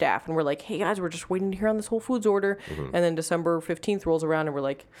production staff, and we're like, "Hey guys, we're just waiting to hear on this Whole Foods order." And then December 15th rolls around, and we're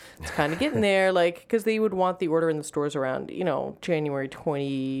like, "It's kind of getting there," like because they would want the order in the stores around January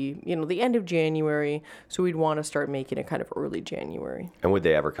 20, the end of January. So we'd want to start making it kind of early January. And would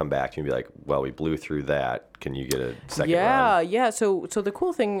they ever come back to you and be like, "Well, we blew through that. Can you get a second run?" Yeah. So the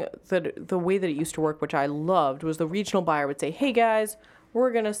cool thing that the way that it used to work, which I loved, was the regional buyer would say, "Hey guys,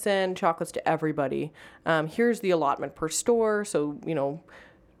 we're gonna send chocolates to everybody. Here's the allotment per store. So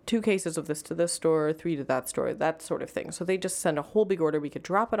 2 cases of this to this store, 3 to that store, that sort of thing." So they just send a whole big order. We could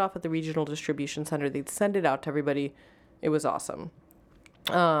drop it off at the regional distribution center. They'd send it out to everybody. It was awesome.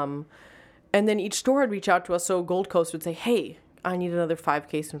 And then each store would reach out to us. So Gold Coast would say, "Hey, I need another 5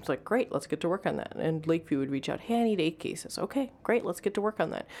 cases." And it's like, "Great, let's get to work on that." And Lakeview would reach out, "Hey, I need 8 cases." "Okay, great, let's get to work on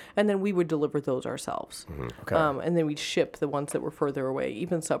that." And then we would deliver those ourselves. Okay. And then we'd ship the ones that were further away,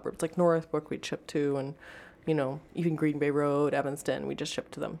 even suburbs like Northbrook we'd ship to, and even Green Bay Road, Evanston, we just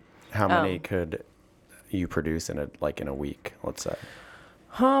shipped to them. How many could you produce in a week, let's say?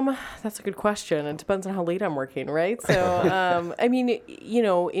 That's a good question. It depends on how late I'm working, right? So, I mean,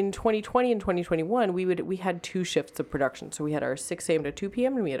 in 2020 and 2021, we had 2 shifts of production. So we had our 6 a.m. to 2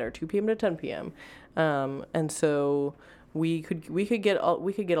 p.m. and we had our 2 p.m. to 10 p.m. And so we could get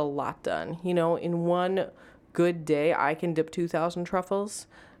a lot done. In one good day, I can dip 2,000 truffles.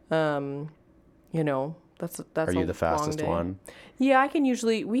 That's Are you the fastest long day. one? Yeah, I can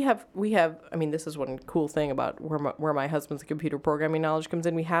usually. We have. I mean, this is one cool thing about where my husband's computer programming knowledge comes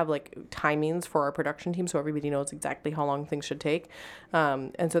in. We have like timings for our production team, so everybody knows exactly how long things should take.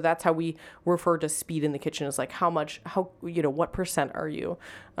 And so that's how we refer to speed in the kitchen, is like what percent are you?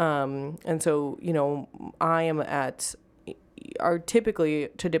 And so I am at. Typically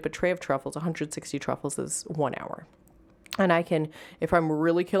to dip a tray of truffles, 160 truffles is 1 hour. And I can, if I'm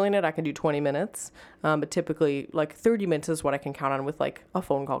really killing it, I can do 20 minutes. But typically, like 30 minutes is what I can count on with like a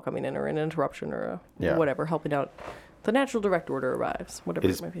phone call coming in or an interruption or whatever, helping out. The natural direct order arrives, whatever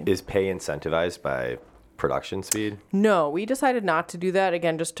it might be. Is pay incentivized by production speed? No, we decided not to do that.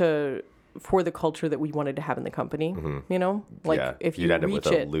 Again, just for the culture that we wanted to have in the company, if you you'd end up reach with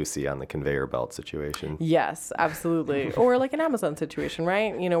a it. Lucy on the conveyor belt situation. Yes, absolutely. Or like an Amazon situation,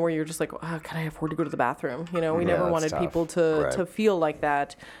 right? Where you're just like, can I afford to go to the bathroom? We never that's wanted tough. people to feel like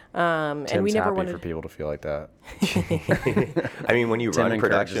that. And we never happy wanted for people to feel like that. I mean, when you Tim run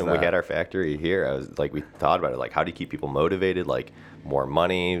encourages production, we that. had our factory here. I was like, we thought about it, like, how do you keep people motivated? Like, more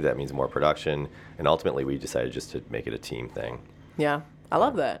money, that means more production. And ultimately, we decided just to make it a team thing. Yeah. I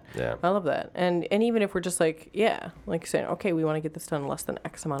love that. Yeah. I love that. And even if we're just like saying, okay, we want to get this done in less than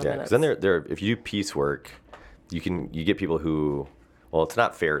X amount of minutes. Because then there, if you do piecework, you get people who, well, it's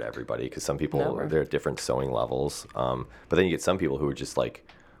not fair to everybody because some people they're at different sewing levels. But then you get some people who are just like,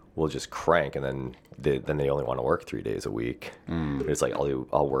 will just crank, and then they only want to work 3 days a week. It's like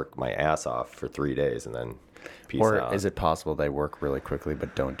I'll work my ass off for 3 days and then peace out. Or is it possible they work really quickly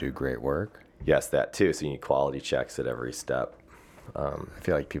but don't do great work? Yes, that too. So you need quality checks at every step. I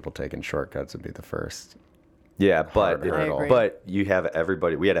feel like people taking shortcuts would be the first. Yeah, but hurdle. but you have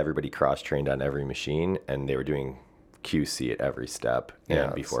everybody. We had everybody cross trained on every machine, and they were doing QC at every step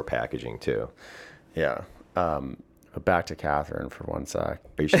and before packaging too. Yeah. But back to Katherine for one sec.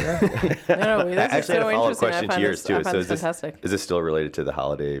 Are you sure? No, this I is actually had so a follow-up interesting. question I to find yours this, I too. find So this fantastic. is this still related to the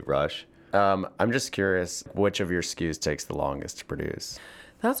holiday rush? I'm just curious, which of your SKUs takes the longest to produce?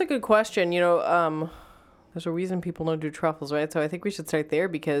 That's a good question. There's a reason people don't do truffles, right? So I think we should start there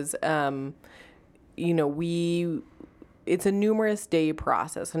because, it's a numerous day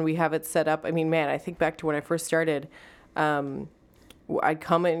process and we have it set up. I mean, man, I think back to when I first started, I'd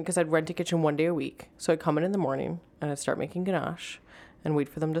come in because I'd rent a kitchen 1 day a week. So I'd come in the morning and I'd start making ganache and wait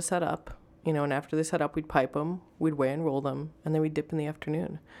for them to set up, and after they set up, we'd pipe them, we'd weigh and roll them, and then we'd dip in the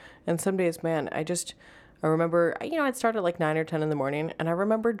afternoon. And some days, man, I remember, I'd start at like 9 or 10 in the morning, and I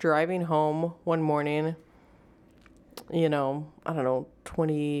remember driving home one morning, I don't know,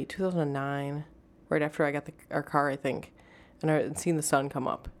 2009, right after I got our car, I think, and I'd seen the sun come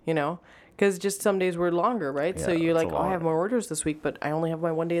up, because just some days were longer, right? Yeah, so you're it's like, a I lot. have more orders this week, but I only have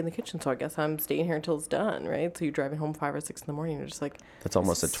my 1 day in the kitchen, so I guess I'm staying here until it's done, right? So you're driving home 5 or 6 in the morning, you're just like, That's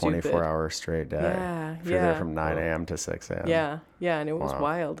almost a this is stupid. 24-hour straight day. Yeah, If you're there yeah. from 9 a.m. to 6 a.m. Yeah, and it was Wow.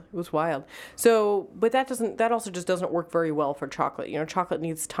 wild. It was wild. So, but that also just doesn't work very well for chocolate. Chocolate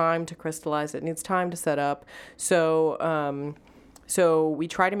needs time to crystallize. It needs time to set up. So we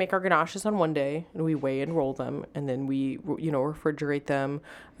try to make our ganaches on 1 day, and we weigh and roll them, and then we, refrigerate them.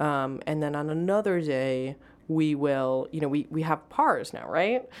 And then on another day, we will, we have pars now,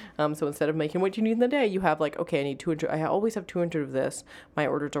 right? So instead of making what you need in the day, you have like, okay, I need 200. I always have 200 of this. My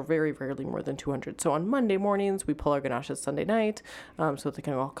orders are very rarely more than 200. So on Monday mornings, we pull our ganaches Sunday night, so they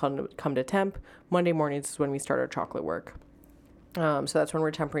can all come to temp. Monday mornings is when we start our chocolate work. So that's when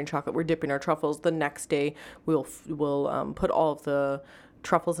we're tempering chocolate. We're dipping our truffles. The next day, we'll put all of the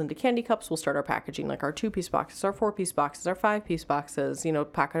truffles into candy cups. We'll start our packaging, like our 2-piece boxes, our 4-piece boxes, our 5-piece boxes,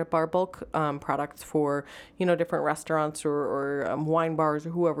 pack up our bulk products for, different restaurants or wine bars or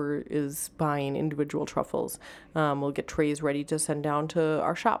whoever is buying individual truffles. We'll get trays ready to send down to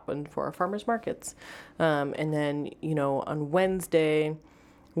our shop and for our farmers markets. And then, on Wednesday,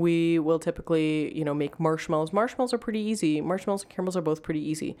 we will typically, make marshmallows. Marshmallows are pretty easy. Marshmallows and caramels are both pretty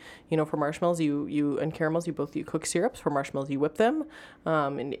easy. For marshmallows, you and caramels, you cook syrups. For marshmallows, you whip them,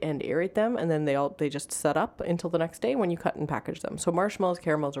 and aerate them, and then they just set up until the next day when you cut and package them. So marshmallows,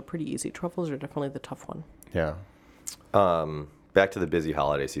 caramels are pretty easy. Truffles are definitely the tough one. Yeah. Back to the busy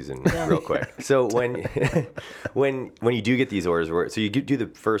holiday season real quick. So when you do get these orders, so you do the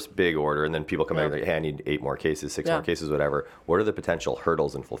first big order and then people come back and like, hey, I need 8 more cases, 6 more cases, whatever. What are the potential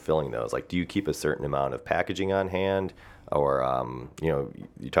hurdles in fulfilling those? Like, do you keep a certain amount of packaging on hand, or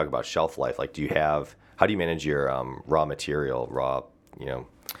you talk about shelf life? Like, how do you manage your raw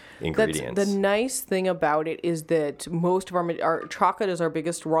ingredients? The nice thing about it is that most of our chocolate is our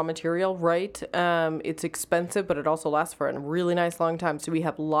biggest raw material, right? It's expensive, but it also lasts for a really nice long time. So we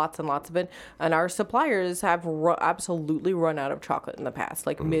have lots and lots of it. And our suppliers have absolutely run out of chocolate in the past.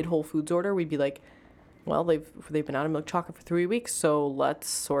 Like mid Whole Foods order, we'd be like, well, they've been out of milk chocolate for 3 weeks, so let's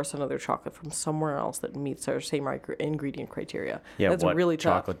source another chocolate from somewhere else that meets our same ingredient criteria. Yeah, that's what really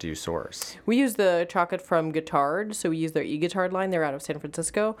tough. chocolate do you source? We use the chocolate from Guittard, so we use their eGuittard line. They're out of San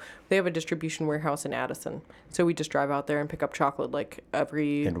Francisco. They have a distribution warehouse in Addison, so we just drive out there and pick up chocolate like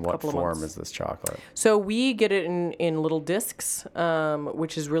every couple of months. In what form is this chocolate? So we get it in little discs,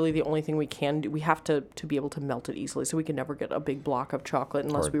 which is really the only thing we can do. We have to be able to melt it easily, so we can never get a big block of chocolate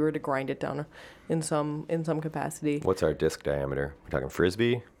unless we were to grind it down in some capacity. What's our disc diameter? We're talking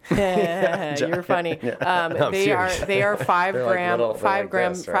Frisbee? You're funny. They are 5 gram, little, 5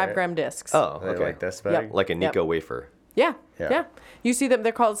 gram, this, right? 5 gram discs. Oh, Are they okay. like this big? Yep. Like a Nico wafer. Yeah. Yeah. You see them.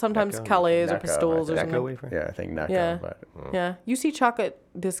 They're called sometimes Calais or Necco, Pistols or I think. something. Necco wafer? Yeah, I think Necco. Yeah. But, Yeah. You see chocolate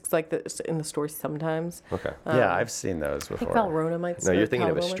discs like this in the store sometimes. Okay. yeah, I've seen those I think before. Valrhona might. No, you're thinking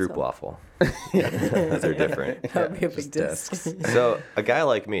of a Calvo might sell. stroopwafel. Those are different. That would be a big just disc. discs. So a guy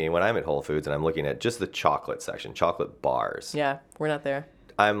like me, when I'm at Whole Foods and I'm looking at just the chocolate section, chocolate bars, Yeah, we're not there.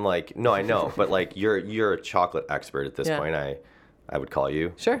 I'm like, no, I know, but like you're a chocolate expert at this point. I would call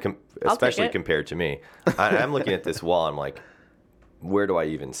you. Sure. I'll Especially take it. compared to me. I'm looking at this wall. I'm like, where do I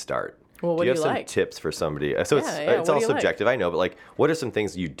even start? Well, what do you do have you some like? tips for somebody? So Yeah, it's what all do you like? subjective, I know, but like, what are some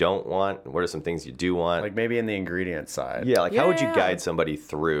things you don't want? What are some things you do want? Like maybe in the ingredient side. yeah, like how would you Yeah. guide somebody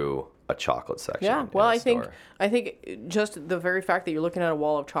through a chocolate section? Yeah, in well, a I think store? just the very fact that you're looking at a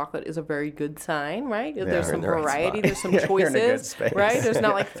wall of chocolate is a very good sign, right? There's you're some in the right variety, spot. there's some Yeah, you're in a good choices, space. right? There's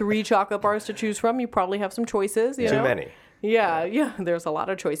not like 3 chocolate bars to choose from. You probably have some choices. You Too know? many. Yeah, there's a lot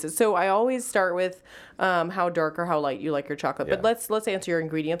of choices. So I always start with how dark or how light you like your chocolate. But Yeah. let's answer your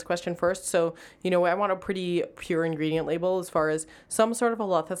ingredients question first. So, I want a pretty pure ingredient label as far as some sort of a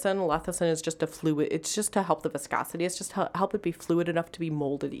lecithin. Lecithin is just a fluid. It's just to help the viscosity. It's just to help it be fluid enough to be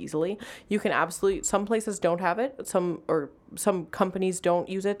molded easily. You can some places don't have it. Some companies don't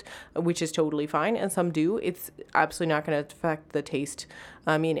use it, which is totally fine, and some do. It's absolutely not going to affect the taste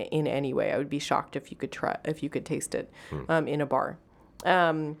in any way. I would be shocked if you could taste it in a bar.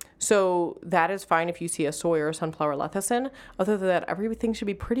 So that is fine if you see a soy or a sunflower lecithin. Other than that, everything should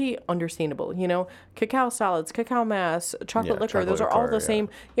be pretty understandable. Cacao solids, cacao mass, chocolate liquor, chocolate those are all liquor, the yeah. same.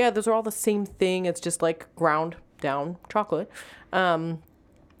 Yeah, those are all the same thing. It's just like ground down chocolate.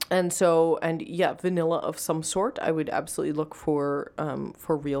 Vanilla of some sort. I would absolutely look for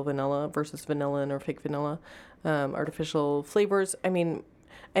real vanilla versus vanillin or fake vanilla, artificial flavors.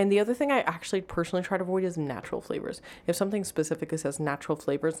 And the other thing I actually personally try to avoid is natural flavors. If something specifically says natural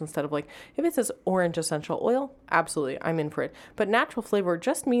flavors instead of if it says orange essential oil, absolutely, I'm in for it. But natural flavor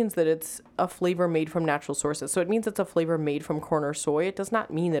just means that it's a flavor made from natural sources. So it means it's a flavor made from corn or soy. It does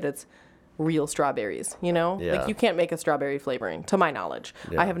not mean that it's real strawberries, Yeah. Like you can't make a strawberry flavoring, to my knowledge.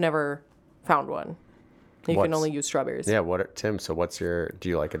 Yeah. I have never found one. You can What's- only use strawberries. Yeah, Tim, so do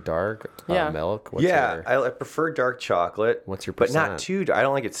you like a dark Yeah. milk? What's Yeah, your- I prefer dark chocolate. What's your But not percent? too dark. I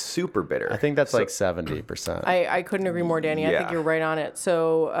don't like it super bitter. I think that's like 70%. I couldn't agree more, Danny. I think Yeah. you're right on it.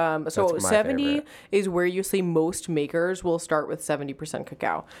 So That's my 70 favorite. is where you see most makers will start with 70%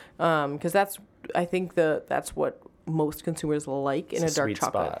 cacao, because I think that's what most consumers like in It's a dark sweet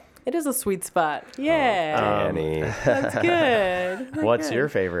chocolate. spot. It is a sweet spot. Yeah. Danny. That's good. What's your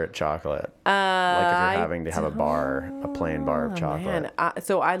favorite chocolate? Like if you're having to have a plain bar of chocolate. Man,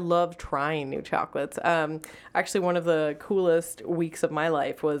 so I love trying new chocolates. Actually, one of the coolest weeks of my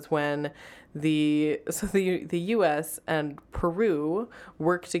life was when the U.S. and Peru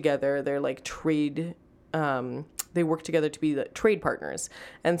work together. They're like trade. They work together to be the trade partners,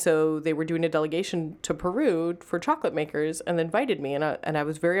 and so they were doing a delegation to Peru for chocolate makers, and invited me. And I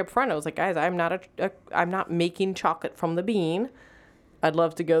was very upfront. I was like, guys, I'm not making chocolate from the bean. I'd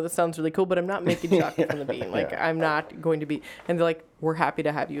love to go. This sounds really cool, but I'm not making chocolate from the bean. Like, I'm not going to be. And they're like, we're happy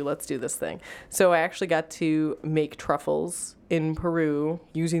to have you. Let's do this thing. So I actually got to make truffles in Peru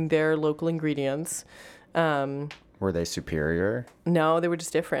using their local ingredients. Were they superior? No, they were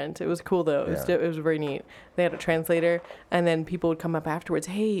just different. It was cool, though. It was very neat. They had a translator, and then people would come up afterwards.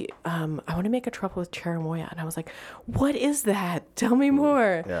 Hey, I want to make a truffle with cherimoya. And I was like, what is that? Tell me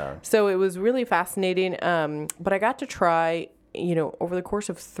more. Yeah. So it was really fascinating. But I got to try, over the course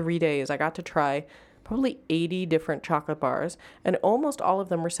of 3 days, I got to try probably 80 different chocolate bars, and almost all of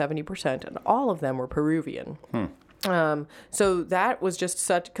them were 70%, and all of them were Peruvian. So that was just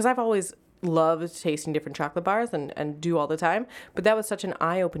because I've always loved tasting different chocolate bars and do all the time, but that was such an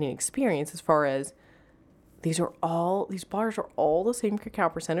eye-opening experience as far as these bars are all the same cacao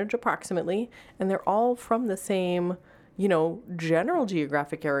percentage approximately, and they're all from the same general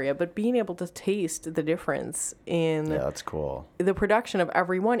geographic area, but being able to taste the difference in that's cool. The production of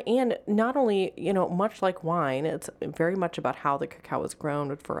every one. And not only, much like wine, it's very much about how the cacao was grown,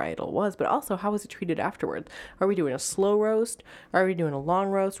 what varietal it was, but also how was it treated afterwards. Are we doing a slow roast? Are we doing a long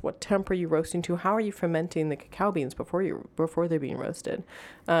roast? What temp are you roasting to? How are you fermenting the cacao beans before they're being roasted?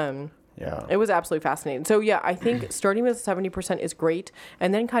 Yeah. It was absolutely fascinating. So, yeah, I think starting with 70% is great.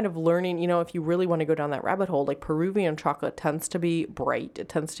 And then kind of learning, if you really want to go down that rabbit hole, like Peruvian chocolate tends to be bright. It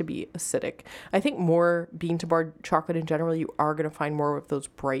tends to be acidic. I think more bean to bar chocolate in general, you are going to find more of those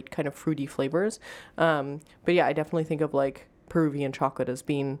bright kind of fruity flavors. But, yeah, I definitely think of like Peruvian chocolate as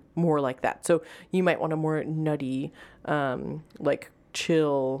being more like that. So you might want a more nutty, like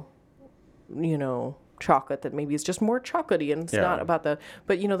chill, chocolate that maybe is just more chocolatey, and it's not about but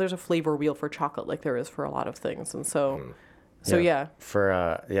there's a flavor wheel for chocolate like there is for a lot of things. And so it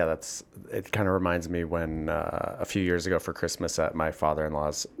kind of reminds me when a few years ago for Christmas at my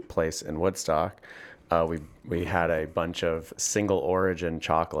father-in-law's place in Woodstock, we had a bunch of single origin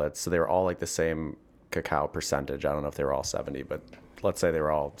chocolates, so they were all like the same cacao percentage. I don't know if they were all 70, but let's say they were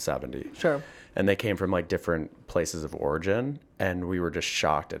all 70. Sure. And they came from like different places of origin, and we were just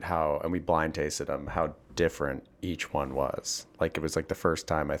shocked at and we blind tasted them, how different each one was. Like, it was like the first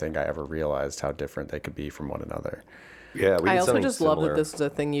time I think I ever realized how different they could be from one another. Yeah, I also just love that this is a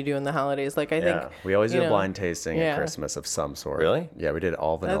thing you do in the holidays. Like, I think we always do a blind tasting at Christmas of some sort. Really? Yeah, we did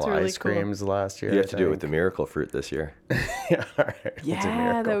all vanilla really ice creams last year. You have to do it with the miracle fruit this year. Yeah, all right. We'll do yeah,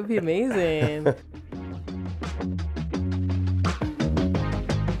 miracle. that would be amazing.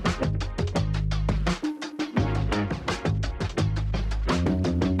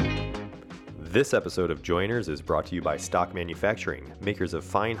 This episode of Joiners is brought to you by Stock Manufacturing, makers of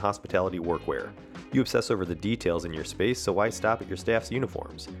fine hospitality workwear. You obsess over the details in your space, so why stop at your staff's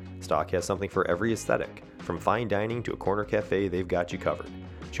uniforms? Stock has something for every aesthetic. From fine dining to a corner cafe, they've got you covered.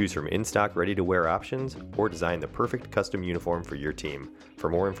 Choose from in-stock ready-to-wear options or design the perfect custom uniform for your team. For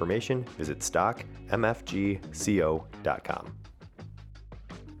more information, visit stockmfgco.com.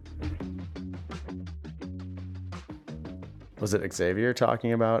 Was it Xavier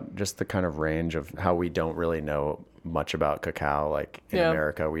talking about just the kind of range of how we don't really know much about cacao? Like in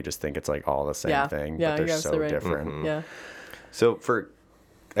America, we just think it's like all the same thing, but they're so different. Mm-hmm. Yeah. So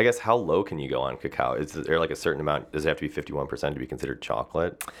I guess, how low can you go on cacao? Is there like a certain amount? Does it have to be 51% to be considered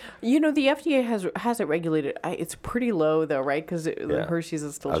chocolate? The FDA has it regulated. It's pretty low though, right? Because the Hershey's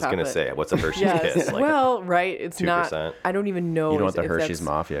is still chocolate. I was going to say, what's a Hershey's Kiss? Like it's 2%? Not. I don't even know. You don't want the Hershey's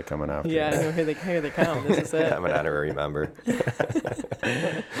Mafia coming after you. Yeah, here they come. This is it. I'm an honorary member.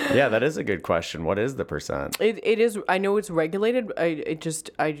 Yeah, that is a good question. What is the percent? It is. I know it's regulated.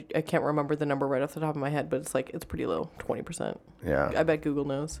 I can't remember the number right off the top of my head, but it's pretty low, 20%. Yeah. I bet Google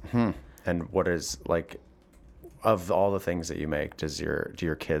knows. And what is, like, of all the things that you make, do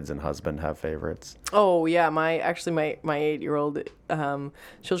your kids and husband have favorites? Oh yeah, my 8-year-old,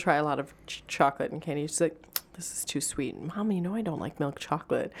 she'll try a lot of chocolate and candy. She's like, this is too sweet. Mom, I don't like milk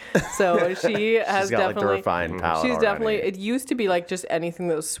chocolate. So she has She's got like the definitely, refined palate she's already. definitely, it used to be like just anything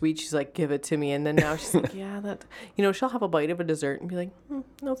that was sweet. She's like, give it to me. And then now she's like, yeah, she'll have a bite of a dessert and be like,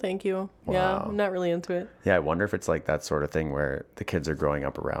 no, thank you. Yeah, Wow. I'm not really into it. Yeah, I wonder if it's like that sort of thing where the kids are growing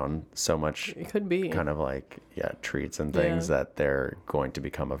up around so much It could be. kind of like, treats and things that they're going to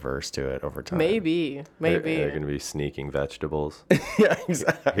become averse to it over time. Maybe. They're going to be sneaking vegetables. Yeah,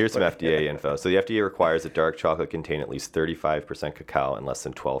 exactly. Here's some FDA info. So the FDA requires that dark chocolate contain at least 35% cacao and less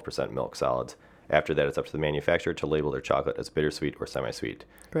than 12% milk solids. After that, it's up to the manufacturer to label their chocolate as bittersweet or semi-sweet.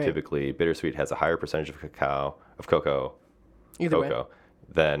 Great. Typically, bittersweet has a higher percentage of cocoa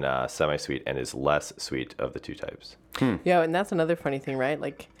than semi-sweet and is less sweet of the two types. Yeah, and that's another funny thing, right?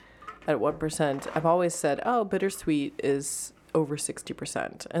 Like, at what percent? I've always said, oh, bittersweet is over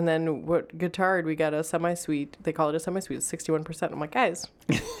 60%. And then what Guittard, we got a semi-sweet. They call it a semi-sweet. It's 61%. I'm like, guys.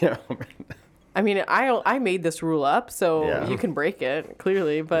 Yeah. I mean, I made this rule up, so Yeah. you can break it,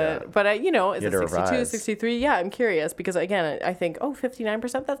 clearly. But, is You it had to 62, revise. 63? Yeah, I'm curious. Because, again, I think,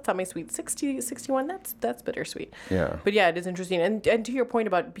 59%, that's semi-sweet. 61, that's bittersweet. Yeah. But, yeah, it is interesting. And to your point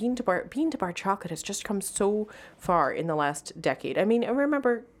about bean to bar chocolate has just come so far in the last decade. I mean,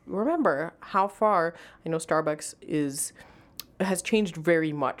 remember how far, I know Starbucks has changed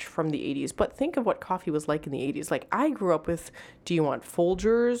very much from the 80s, but think of what coffee was like in the 80s. Like, I grew up with, do you want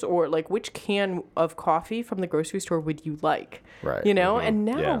Folgers, or like which can of coffee from the grocery store would you like? Right. And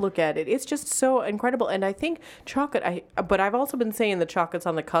now Yeah. look at it. It's just so incredible. And I think chocolate, but I've also been saying the chocolate's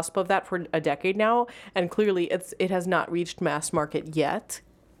on the cusp of that for a decade now, and clearly it has not reached mass market yet.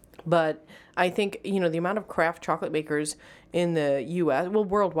 But I think, the amount of craft chocolate makers in the U.S., well,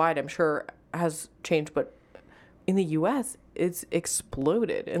 worldwide, I'm sure has changed, but in the U.S., it's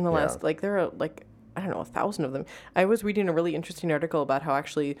exploded in the last, there are, I don't know, 1,000 of them. I was reading a really interesting article about how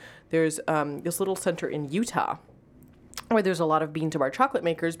actually there's this little center in Utah where there's a lot of bean to bar chocolate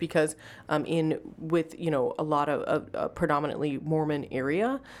makers because with a lot of a predominantly Mormon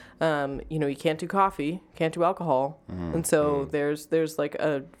area, you can't do coffee, can't do alcohol. And so there's like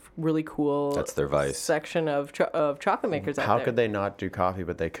a really cool That's their vice. section of chocolate makers out How there. could they not do coffee,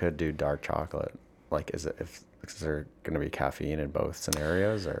 but they could do dark chocolate? Like, is there going to be caffeine in both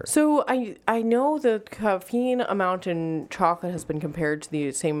scenarios, or? So I know the caffeine amount in chocolate has been compared to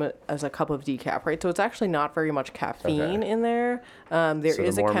the same as a cup of decaf, right? So it's actually not very much caffeine in there. There So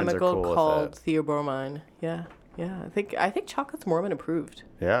is the a Mormons are chemical cool with called it. theobromine. Yeah. I think chocolate's Mormon approved.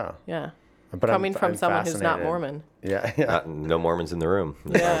 Yeah. Yeah. But Coming from I'm someone who's not fascinated. Mormon. Yeah. No Mormons in the room.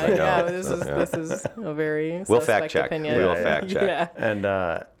 Yeah. This is a very We'll suspect fact check. opinion. We will fact check. Yeah. And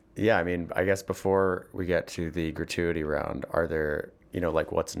I mean, I guess before we get to the gratuity round, are there,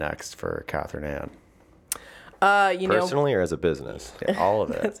 like what's next for Katherine Anne? Personally or as a business? Yeah, all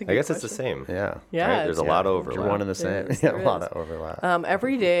of it. That's a I good guess it's the question. same. Yeah. Yeah, Right? There's a lot of You're overlap. one and the same. is, Yeah, there a lot is. of overlap.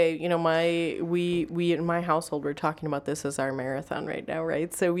 Every day, we in my household, we're talking about this as our marathon right now,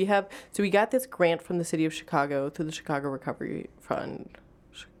 right? So we got this grant from the city of Chicago through the Chicago Recovery Fund,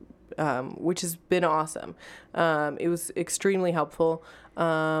 which has been awesome. It was extremely helpful.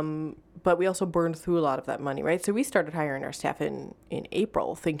 But we also burned through a lot of that money, right? So we started hiring our staff in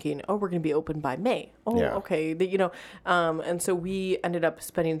April, thinking, we're going to be open by May. Okay. And so we ended up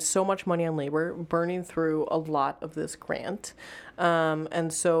spending so much money on labor, burning through a lot of this grant.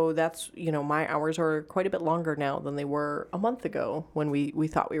 And so that's, my hours are quite a bit longer now than they were a month ago when we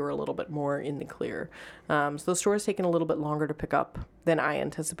thought we were a little bit more in the clear. So the store has taken a little bit longer to pick up than I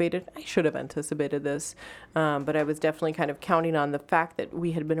anticipated. I should have anticipated this, but I was definitely kind of counting on the fact that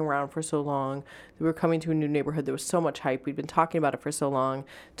we had been around for so long, that we were coming to a new neighborhood. There was so much hype. We'd been talking about it for so long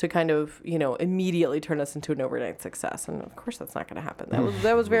to kind of, immediately turn us into an overnight success. And of course, that's not going to happen.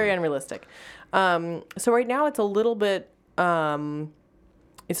 That was very unrealistic. So right now, it's a little bit up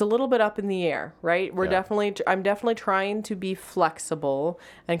in the air, right? I'm definitely trying to be flexible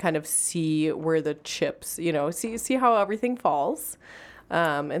and kind of see where the chips, see how everything falls.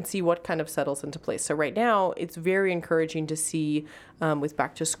 And see what kind of settles into place. So right now, it's very encouraging to see, with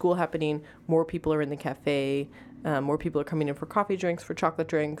back to school happening, more people are in the cafe, more people are coming in for coffee drinks, for chocolate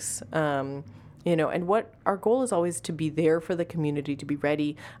drinks, and what our goal is always to be there for the community, to be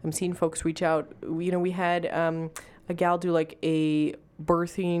ready. I'm seeing folks reach out. We had a gal do like a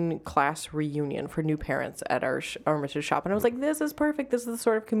birthing class reunion for new parents at our Armitage shop, and I was like, this is perfect. This is the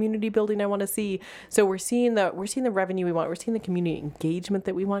sort of community building I want to see. So we're seeing the revenue we want. We're seeing the community engagement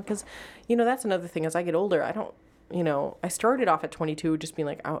that we want, because that's another thing. As I get older, I don't I started off at 22 just being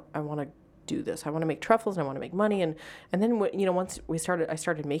like, I want to do this. I want to make truffles and I want to make money, and then once I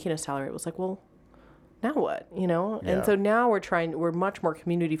started making a salary, it was like, well, now what, And so now we're much more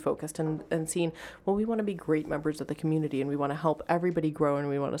community focused and seeing, well, we want to be great members of the community and we want to help everybody grow and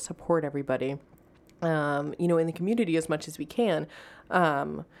we want to support everybody, in the community as much as we can.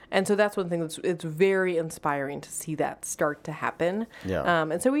 And so that's one thing it's very inspiring to see that start to happen. Yeah.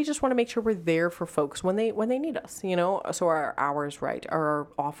 And so we just want to make sure we're there for folks when they need us, so are our hours right? Are our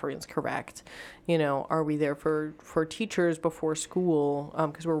offerings correct? Are we there for teachers before school?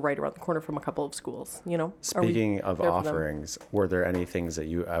 Because we're right around the corner from a couple of schools, Speaking of offerings, were there any things that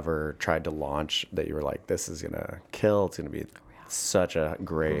you ever tried to launch that you were like, this is going to kill? It's going to be such a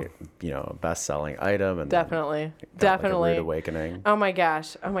great, best-selling item, and definitely, like a rude awakening. Oh my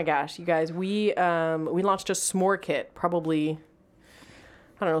gosh, you guys, we launched a s'more kit probably,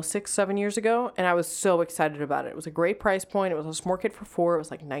 I don't know, 6-7 years ago, and I was so excited about it. It was a great price point. It was a s'more kit for 4. It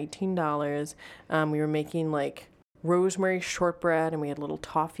was like $19. We were making like rosemary shortbread, and we had little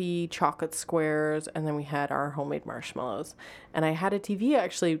toffee chocolate squares, and then we had our homemade marshmallows. And I had a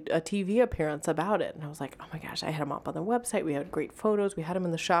TV appearance about it, and I was like, oh my gosh, I had them up on the website. We had great photos. We had them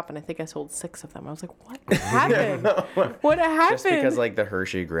in the shop, and I think I sold 6 of them. I was like, what happened? What happened? Just because like the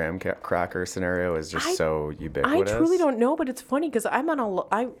Hershey graham cracker scenario is just so ubiquitous. I truly don't know, but it's funny because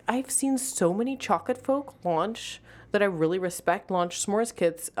I've seen so many chocolate folk launch that I really respect launch s'mores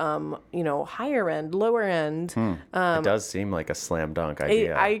kits, higher end, lower end. It does seem like a slam dunk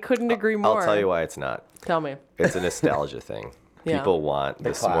idea. I couldn't agree more. I'll tell you why it's not. Tell me. It's a nostalgia thing. Yeah. People want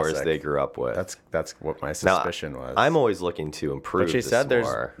the s'mores classic. they grew up with. That's what my suspicion was. I'm always looking to improve. But she said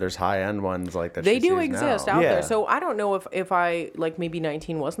s'more. there's high end ones like that. They she do sees exist now. out Yeah. there. So I don't know if I like maybe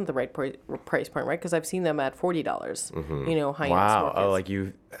 19 wasn't the right price point, right? Because I've seen them at $40. High end. Wow. s'more Oh, kits. like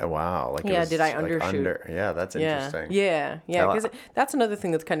you. Wow. Like it Yeah, was, did I like, undershoot? Yeah, that's interesting. Yeah. Because that's another thing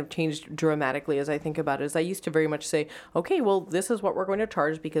that's kind of changed dramatically as I think about it. Is I used to very much say, okay, well, this is what we're going to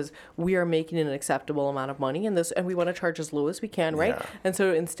charge because we are making an acceptable amount of money, and we want to charge as low as we can, right? Yeah. And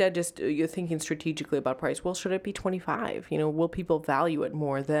so instead, just you're thinking strategically about price. Well, should it be 25? Will people value it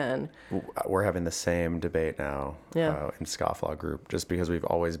more than? We're having the same debate now in Scofflaw Group, just because we've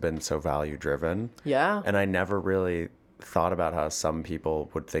always been so value driven. Yeah. And I never really thought about how some people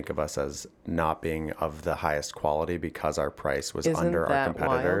would think of us as not being of the highest quality because our price was under our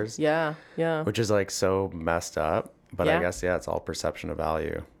competitors. Wild? Yeah. Which is like so messed up. But Yeah. I guess, it's all perception of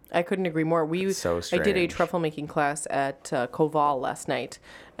value. I couldn't agree more. So I did a strange. truffle making class at Koval last night,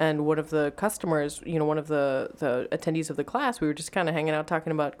 and one of the customers, one of the attendees of the class, we were just kind of hanging out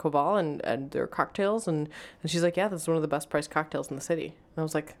talking about Koval and their cocktails, and she's like, yeah, this is one of the best priced cocktails in the city. And I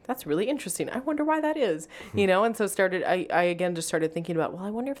was like, that's really interesting. I wonder why that is, and so I again just started thinking about, well, I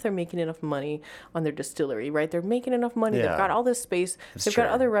wonder if they're making enough money on their distillery, right? They're making enough money. Yeah. They've got all this space. They've true.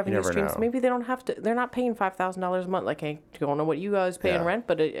 got other You revenue never streams. know. Maybe they don't have to, they're not paying $5,000 a month. Like, I don't know what you guys pay in rent,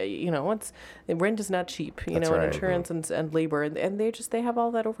 but rent is not cheap, That's and right. insurance and labor, and they have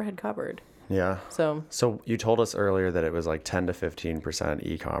all that overhead covered. Yeah. So you told us earlier that it was like 10 to 15%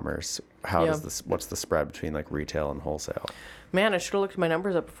 e-commerce. What's the spread between like retail and wholesale? man, I should have looked my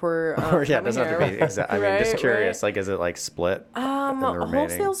numbers up before. Or yeah, it doesn't have to be exact. I mean, just curious. Like, is it like split? in the remaining?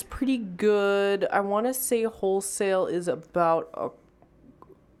 Wholesale's pretty good. I want to say wholesale is about a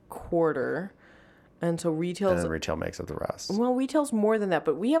quarter. And so And retail's then retail makes up the rest. well, retail's more than that,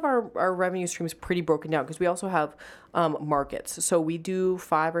 but we have our revenue streams pretty broken down because we also have markets. So we do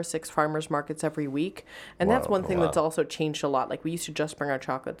 5 or 6 farmers markets every week, and that's one thing that's also changed a lot. Like, we used to just bring our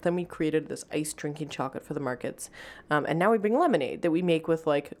chocolate, then we created this iced drinking chocolate for the markets, and now we bring lemonade that we make with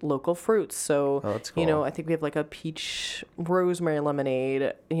like local fruits. So that's you know, cool. I think we have like a peach rosemary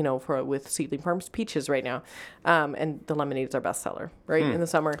lemonade, you know, with Seedling Farms peaches right now, and the lemonade is our best seller in the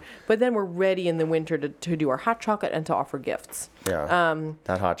summer. But then we're ready in the winter to do our hot chocolate and to offer gifts. Yeah.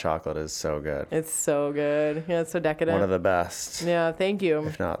 That hot chocolate is so good. It's so good. Yeah, it's so decadent. One of the best, Yeah, thank you.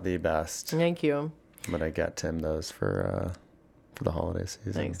 if not the best. Thank you. I'm gonna get Tim those for the holiday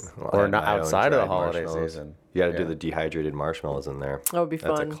season, Nice. Well, I or have not my own outside of the dried holiday marshmallows. season. You got to do the dehydrated marshmallows in there. That would be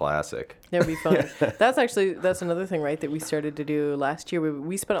fun. That's a classic. That would be fun. That's another thing, right, that we started to do last year.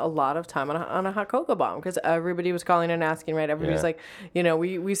 We spent a lot of time on a hot cocoa bomb because everybody was calling and asking, right? Everybody's Yeah. like, you know,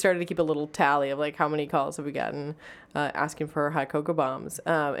 we started to keep a little tally of like how many calls have we gotten asking for hot cocoa bombs.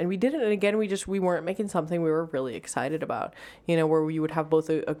 And we did it. And again, we weren't making something we were really excited about, you know, where we would have both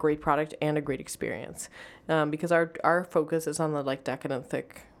a great product and a great experience. Because our focus is on the like decadent,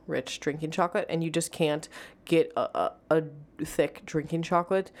 thick, rich drinking chocolate, and you just can't get a thick drinking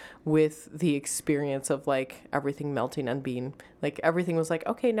chocolate with the experience of like everything melting and being like everything was like,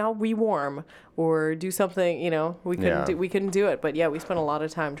 okay, now rewarm or do something, you know. We couldn't do it, but yeah, we spent a lot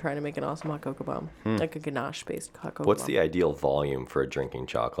of time trying to make an awesome hot cocoa bomb, like a ganache based hot cocoa What's bomb. the ideal volume for a drinking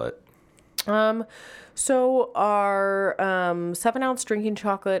chocolate? So our 7-ounce drinking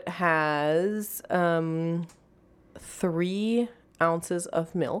chocolate has 3 ounces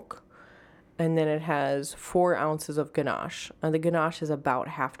of milk, and then it has 4 ounces of ganache. And the ganache is about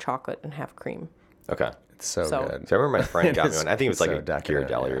half chocolate and half cream. Okay. It's so So- good. So I remember my friend got me one. I think it was like so a decadent,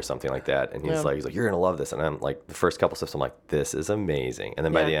 Ghirardelli yeah. or something like that. And he's Yeah. like, you're going to love this. And I'm like, the first couple sips, I'm like, this is amazing. And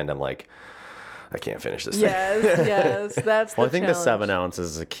then by Yeah. the end, I'm like, I can't finish this Yes, yes, that's Well, I the think the challenge. 7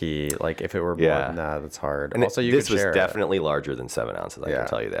 ounces is a key. Like if it were more Yeah. than that, it's hard. And Also, you this could was share definitely larger than 7 ounces. I Yeah. can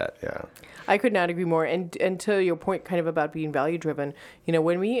tell you that. it. Yeah. I could not agree more. And to your point, kind of about being value driven, you know,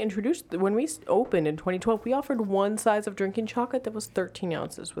 when we opened in 2012, we offered one size of drinking chocolate that was 13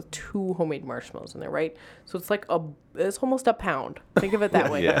 ounces with 2 homemade marshmallows in there, right? So it's like it's almost a pound. Think of it that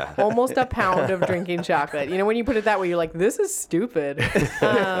way. Yeah. Almost a pound of drinking chocolate. You know, when you put it that way, you're like, this is stupid.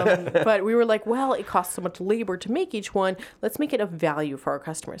 But we were like, well, it costs so much labor to make each one. Let's make it a value for our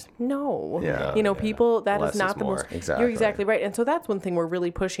customers. No. Yeah. You know, people, that Less is not is the more. most. Exactly. You're exactly right. And so that's one thing we're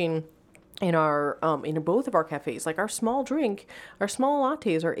really pushing in our in both of our cafes. Like our small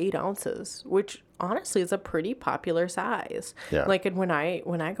lattes are 8 ounces, which honestly is a pretty popular size. Yeah. Like, and when I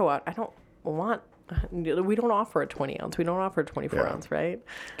go out, we don't offer a 20 ounce. We don't offer a 24 ounce, right?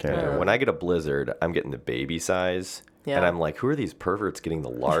 Okay. When I get a Blizzard, I'm getting the baby size. Yeah. And I'm like, who are these perverts getting the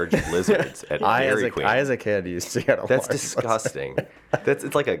large Blizzards at I Dairy Queen? as a kid used to get a That's large disgusting.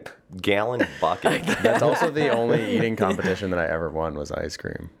 It's like a gallon bucket. That's also the only eating competition that I ever won was ice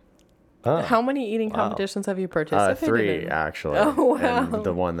cream. How many eating competitions have you participated 3 in? actually. Oh, wow. And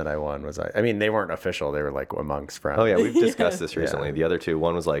the one that I won was I mean, they weren't official. They were like amongst friends. Oh yeah, we've discussed this recently. The other two,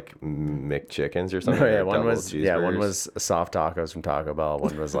 one was like McChickens or something. Oh, yeah, or one double was one cheeseburgers. was soft tacos from Taco Bell.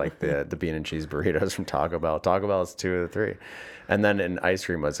 One was like the bean and cheese burritos from Taco Bell. Taco Bell is 2 of the 3, and then in ice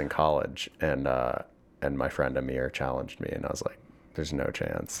cream was in college, and my friend Amir challenged me, and I was like, "There's no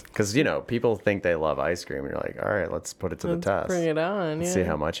chance," because you know people think they love ice cream, and you're like, "All right, let's put it to the test. Bring it on. Let's Yeah. see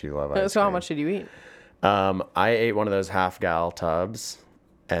how much you love ice cream." So how much did you eat? I ate one of those half gal tubs,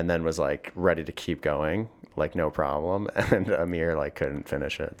 and then was like ready to keep going, like no problem, and Amir like couldn't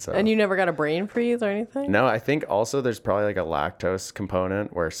finish it. So And you never got a brain freeze or anything? no, I think also there's probably like a lactose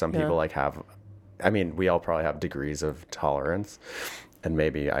component where some people like have, I mean, we all probably have degrees of tolerance, and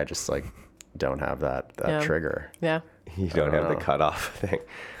maybe I just like don't have that Yeah. trigger. Yeah. You don't have the cutoff thing.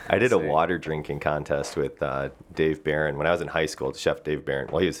 I did a water drinking contest with Dave Barron when I was in high school. Chef Dave Barron.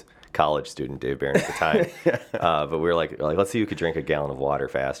 Well, he was a college student, Dave Barron at the time. But we were like, let's see who could drink a gallon of water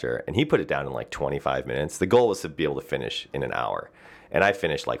faster. And he put it down in like 25 minutes. The goal was to be able to finish in an hour. And I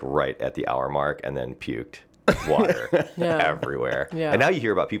finished like right at the hour mark and then puked water everywhere. Yeah. And now you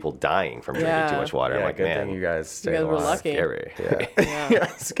hear about people dying from drinking too much water. I'm like, good man, thing you guys stayed guys were alive. lucky. scary. Yeah.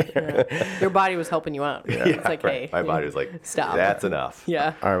 Scary. Your body was helping you out. It's like, hey. My body was like, Stop. that's enough.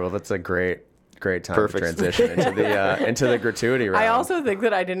 Yeah. All right, well, that's a great time Perfect. to transition into the gratuity round. I also think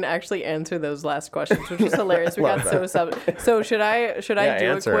that I didn't actually answer those last questions, which was hilarious. We got so should I do a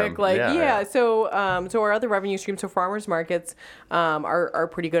answer quick 'em. like Yeah. so our other revenue streams, so farmers markets are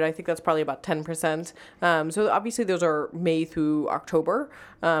pretty good. I think that's probably about 10%. So obviously those are May through October.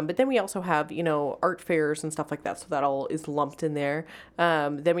 But then we also have, you know, art fairs and stuff like that. So that all is lumped in there.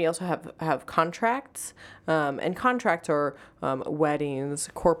 Then we also have contracts. And contracts are weddings,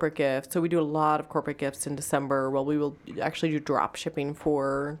 corporate gifts. So we do a lot of corporate gifts in December. Well, we will actually do drop shipping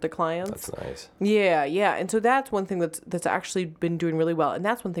for the clients. That's nice. Yeah. And so that's one thing that's actually been doing really well. And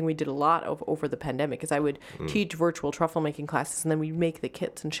that's one thing we did a lot of over the pandemic is I would teach virtual truffle making classes and then we'd make the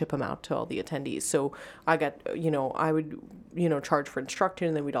kits and ship them out to all the attendees. So I got, I would, charge for instructing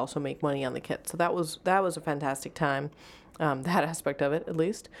and then we'd also make money on the kit. So that was a fantastic time. That aspect of it, at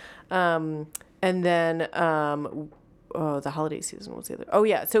least. And then, the holiday season was the other. Oh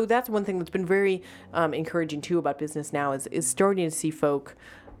yeah. So that's one thing that's been very, encouraging too about business now is starting to see folks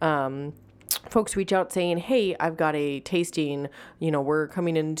reach out saying, hey, I've got a tasting, we're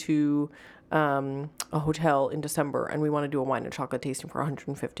coming into, a hotel in December and we want to do a wine and chocolate tasting for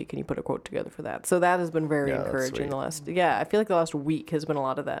 $150. Can you put a quote together for that? So that has been very encouraging I feel like the last week has been a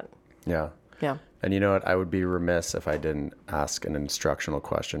lot of that. Yeah. Yeah. And you know what? I would be remiss if I didn't ask an instructional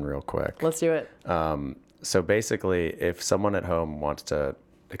question real quick. Let's do it. So basically, if someone at home wants to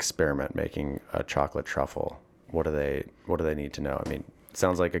experiment making a chocolate truffle, what do they need to know? I mean, it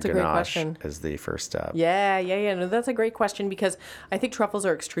sounds like a great ganache question. is the first step. Yeah. No, that's a great question because I think truffles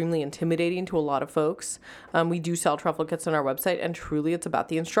are extremely intimidating to a lot of folks. We do sell truffle kits on our website, and truly it's about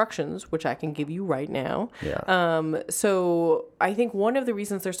the instructions, which I can give you right now. Yeah. So I think one of the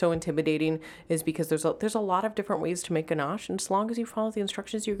reasons they're so intimidating is because there's a lot of different ways to make ganache, and as long as you follow the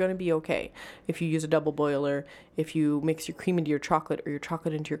instructions, you're going to be okay. If you use a double boiler, if you mix your cream into your chocolate or your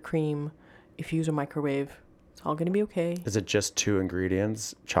chocolate into your cream, if you use a microwave, it's all going to be okay. Is it just 2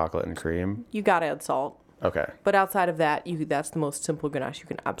 ingredients, chocolate and cream? You got to add salt. Okay. But outside of that, that's the most simple ganache. You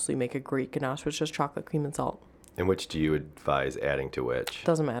can absolutely make a great ganache with just chocolate, cream, and salt. And which do you advise adding to which?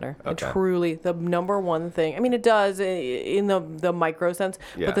 Doesn't matter. Okay. Truly, the number one thing, I mean, it does in the micro sense,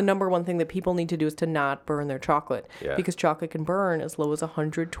 Yeah. but the number one thing that people need to do is to not burn their chocolate. Yeah. Because chocolate can burn as low as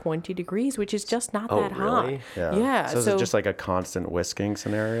 120 degrees, which is just not Oh, that hot. really? Yeah. So is it just like a constant whisking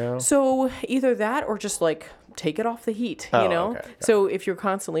scenario? So either that or just like take it off the heat, Oh, you know? okay. So if you're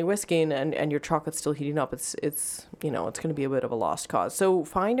constantly whisking and your chocolate's still heating up, it's it's going to be a bit of a lost cause. So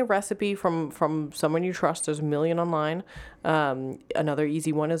find a recipe from someone you trust. There's a million online. Another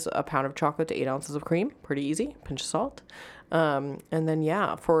easy one is a pound of chocolate to 8 ounces of cream. Pretty easy. Pinch of salt. And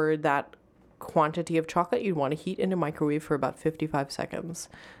then, for that quantity of chocolate, you'd want to heat in a microwave for about 55 seconds,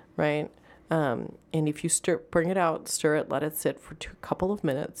 right? And if you bring it out, stir it, let it sit for a couple of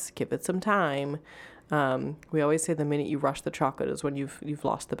minutes, give it some time. We always say the minute you rush the chocolate is when you've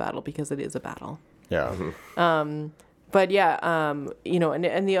lost the battle, because it is a battle. Yeah. But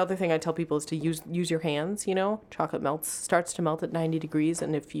and the other thing I tell people is to use your hands. Chocolate starts to melt at 90 degrees,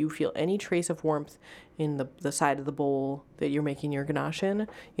 and if you feel any trace of warmth in the side of the bowl that you're making your ganache in,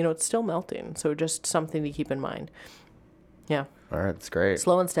 it's still melting. So just something to keep in mind. Yeah. All right. That's great.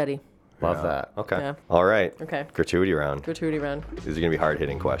 Slow and steady. Love that. Okay. Yeah. All right. Okay. Gratuity round. Gratuity round. These are going to be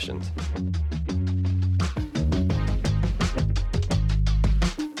hard-hitting questions.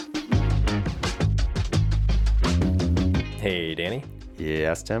 Hey, Danny.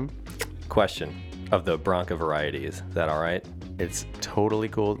 Yes, Tim. Question of the Bronca varieties. Is that all right? It's totally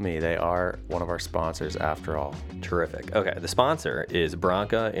cool with me. They are one of our sponsors after all. Terrific. Okay, the sponsor is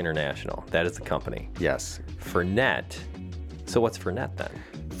Bronca International. That is the company. Yes. Fernet. So what's Fernet then?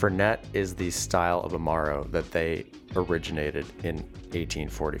 Fernet is the style of Amaro that they originated in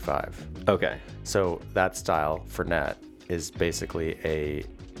 1845. Okay. So that style, Fernet, is basically a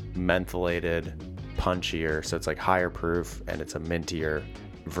mentholated, punchier, so it's like higher proof, and it's a mintier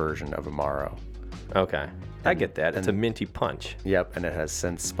version of Amaro. Okay. I get that. It's a minty punch. Yep, and it has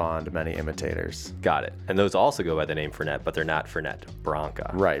since spawned many imitators. Got it. And those also go by the name Fernet, but they're not Fernet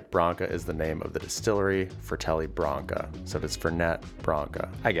Branca. Right, Branca is the name of the distillery, Fratelli Branca. So it's Fernet Branca.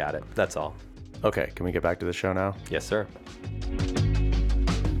 I got it. That's all. Okay, can we get back to the show now? Yes, sir.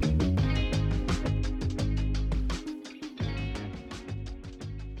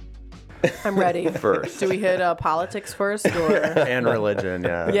 I'm ready. First. Do we hit politics first or? And religion,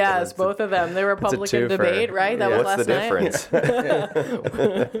 yeah. Yes, both of them. The Republican twofer. debate, right? That was What's last the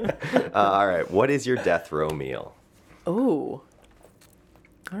night. difference? All right. What is your death row meal? Ooh,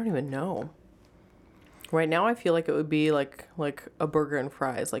 I don't even know. Right now, I feel like it would be like a burger and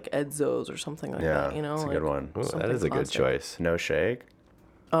fries, like Edzo's or something like Yeah, that. You know, it's a good one. Ooh, that something is a good classic. choice. No shake?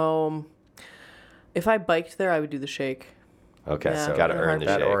 If I biked there, I would do the shake. Okay, Yeah, so got to in a earn the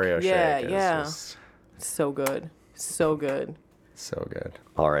That shake. Oreo Yeah, shake is yeah. just So good, so good. so good.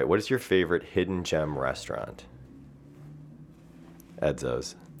 All right. What is your favorite hidden gem restaurant?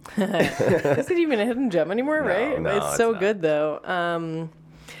 Edzo's. Is it even a hidden gem anymore? Right? no, it's it's so not. good though.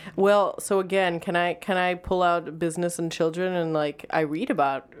 Well, so again, can I pull out business and children and like I read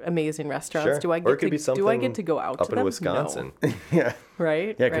about amazing restaurants? Sure. Do I Or it get could be do I something get to go out up to in them? Wisconsin. Yeah. No.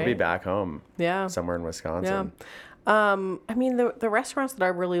 Right? Yeah, it could be Right? back home. Yeah. Somewhere in Wisconsin. I mean, the restaurants that I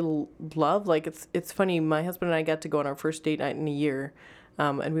really love, like it's funny. My husband and I got to go on our first date night in a year,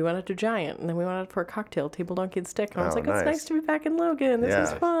 and we went out to Giant, and then we went out for a cocktail, table donkey and stick. And I was Oh, like, it's nice. nice to be back in Logan. This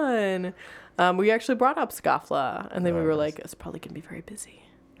is Yeah. fun. We actually brought up Scofflaw, and then we were like, it's probably gonna be very busy.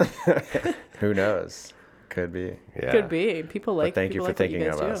 Who knows? Could be. Yeah. Could be. People like. Thank you people for like what thinking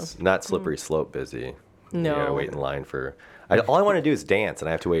guys of do. us. Not slippery slope busy. No. You gotta wait in line for. All I want to do is dance, and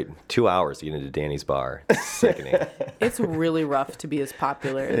I have to wait 2 hours to get into Danny's bar. It's sickening. It's really rough to be as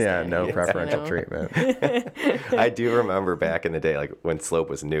popular as Yeah, Danny no is, preferential you know? treatment. I do remember back in the day, like when Slope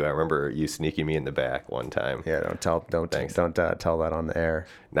was new. I remember you sneaking me in the back one time. Yeah, don't tell that on the air.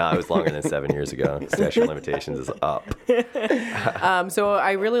 No, it was longer than 7 years ago. Statute of limitations is up. So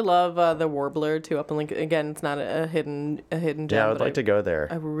I really love the Warbler too up in Lincoln. Again, it's not a hidden gem. Yeah, I would but like to go there.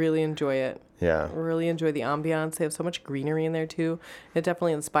 I really enjoy it. Yeah. I really enjoy the ambiance. They have so much greenery in there too. It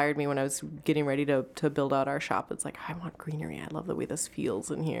definitely inspired me when I was getting ready to build out our shop. It's like I want greenery. I love the way this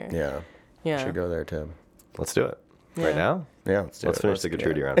feels in here. Yeah. Yeah. Should go there too. Let's do it. Right now? Yeah, let's do Let's it. finish the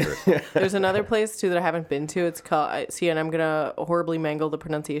gratuity round first. There's another place too that I haven't been to. It's called and I'm gonna horribly mangle the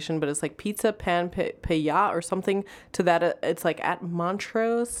pronunciation, but it's like Pizza Pan Paya or something to that. It's like at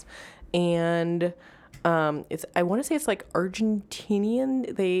Montrose, and it's I want to say it's like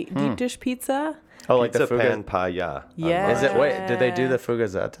Argentinian. They deep dish pizza. Oh, like Pizza the pan fuga. paya. Yeah. Is it? Wait, did they do the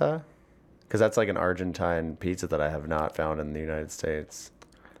fugazeta? Because that's like an Argentine pizza that I have not found in the United States.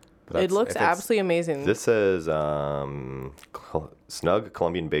 It looks absolutely amazing. This says Snug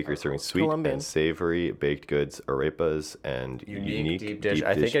Colombian bakery serving sweet and savory baked goods, arepas, and unique deep dish.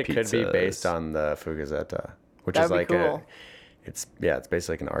 I think it could be based on the fugazeta, which That'd is be like cool. it's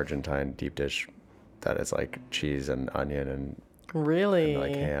basically like an Argentine deep dish that is like cheese and onion and Really?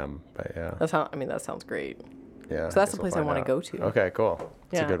 like ham. But yeah. That sounds great. Yeah. So that's the place I want to go to. Okay, cool.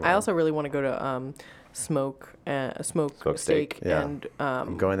 It's a good one. I also really want to go to smoke steak Yeah. and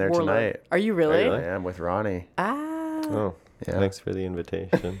I'm going there Warlord. tonight. Are you really? I am with Ronnie. Oh, Yeah. thanks for the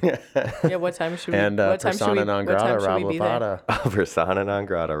invitation. Yeah. What time should we? And persona non grata, Rob Lapata. Persona non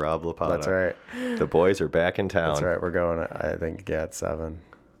grata, Rob Lapata. That's right. The boys are back in town. That's right. We're going, I think, at 7.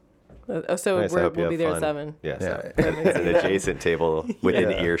 So Nice, I hope you we'll be have there fun. at 7. Yeah, Yeah. so- an adjacent table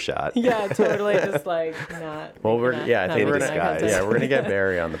within earshot. Yeah, totally. Just like not. Well, not- I not think making we're eye gonna, contact. we're gonna get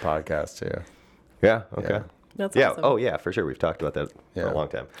Barry on the podcast too. Yeah, okay. Yeah. That's Yeah, awesome. oh yeah, for sure. We've talked about that for Yeah. a long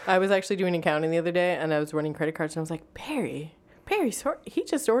time. I was actually doing accounting the other day, and I was running credit cards, and I was like, Perry, he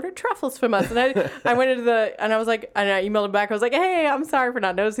just ordered truffles from us. And I went into and I was like, and I emailed him back. I was like, hey, I'm sorry for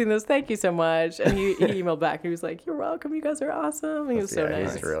not noticing this. Thank you so much. And he emailed back. He was like, you're welcome. You guys are awesome. He was so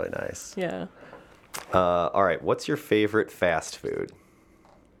nice. He's really nice. Yeah. All right, what's your favorite fast food?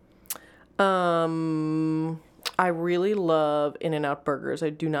 I really love In-N-Out burgers. I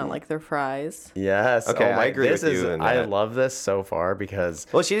do not like their fries. Yes. Okay, I agree this with you in I that. love this so far because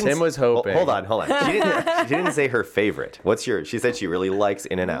Well, she didn't. Tim was hoping. Hold on. She didn't say her favorite. She said she really likes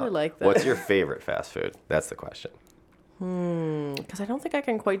In-N-Out. really like that. What's your favorite fast food? That's the question. Because I don't think I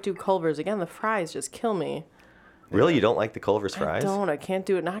can quite do Culver's. Again, the fries just kill me. Really, you don't like the Culver's fries? I can't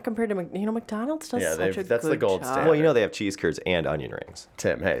do it. Not compared to, McDonald's does Yeah, such a that's the good gold job. standard. Well, they have cheese curds and onion rings.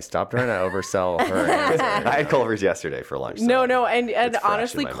 Tim, hey, stop trying to oversell her answer. I had Culver's yesterday for lunch. so No, and it's fresh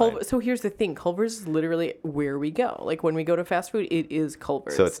honestly, in my Culver. mind. So here's the thing: Culver's is literally where we go. Like when we go to fast food, it is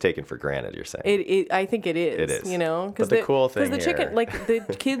Culver's. So it's taken for granted, you're saying? I think it is. It is. Because But the cool thing the chicken, here- like the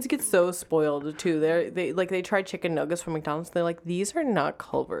kids get so spoiled too. They try chicken nuggets from McDonald's. They're like, these are not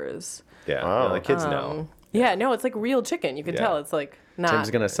Culver's. Yeah, Oh. the kids know. Yeah, no, it's like real chicken. You can Yeah. tell it's like not. Tim's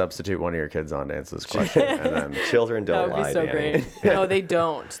gonna substitute one of your kids on to answer this question, and then Children That don't would be lie, so Danny. great. No, they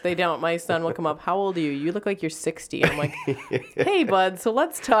don't. They don't. My son will come up. How old are you? You look like you're 60. I'm like, hey, bud. So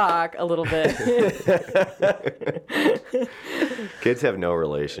let's talk a little bit. Kids have no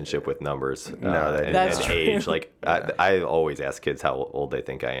relationship with numbers. No, they and, That's and true. age. Like I always ask kids how old they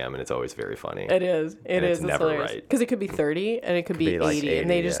think I am, and it's always very funny. It is. And it's never hilarious. right. Because it could be 30 and it could be be 80, like and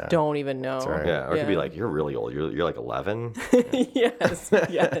they 80, just yeah. don't even know. right. Yeah, or it could be like, you're really old. You're like 11. yes,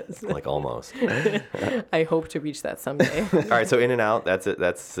 yes. Like almost. I hope to reach that someday. All right, so In-N-Out, that's it.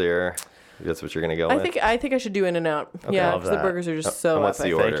 That's what you're gonna go with. I think I should do In-N-Out. Yeah, love because the that. burgers are just so and what's the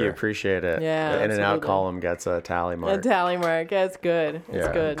epic. order? thank you, appreciate it. Yeah, the In-N-Out absolutely. column gets a tally A mark. tally mark. Yeah, it's good. It's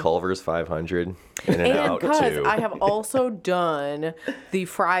Yeah. good. Culver's 500. And In-N-Out because 2. I have also done the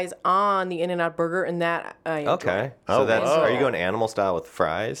fries on the In-N-Out burger, and that I enjoy. Okay. Oh, So that's whoa. are you going animal style with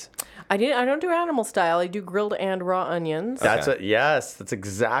fries? I don't do animal style. I do grilled and raw onions. That's Okay. that's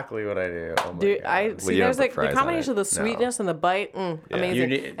exactly what I do. Oh my Dude, God. I see. you don't There's put like the fries on combination it. of the sweetness and the bite, amazing. You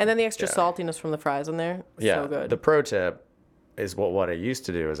need- and then the extra yeah. saltiness from the fries in there, so good. The pro tip is what I used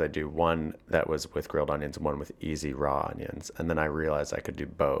to do is I do one that was with grilled onions and one with easy raw onions, and then I realized I could do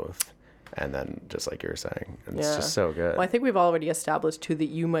both, and then just like you were saying, and it's just so good. Well, I think we've already established too that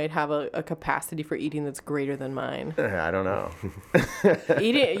you might have a capacity for eating that's greater than mine. I don't know.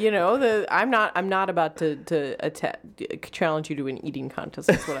 Eating, I'm not about to challenge you to an eating contest.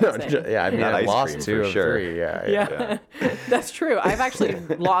 That's what I'm saying. Yeah, I mean, Not I ice lost cream, 2 for of sure. 3. Yeah, Yeah, that's true. I've actually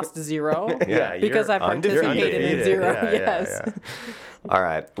lost 0 Yeah, because you're I've participated in undefeated. 0. Yeah, Yes. yeah. All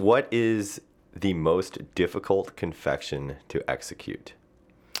right. What is the most difficult confection to execute?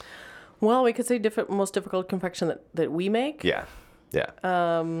 Well, we could say most difficult confection that we make. Yeah. Yeah.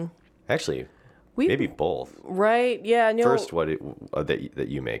 Actually, We maybe both. right. Yeah. No. First, that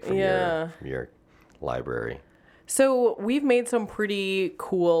you make from Yeah. your library. So we've made some pretty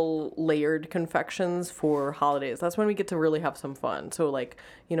cool layered confections for holidays. That's when we get to really have some fun. So like,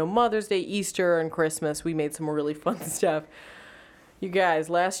 Mother's Day, Easter, and Christmas, we made some really fun stuff. You guys,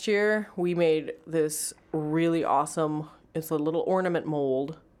 last year we made this really awesome, it's a little ornament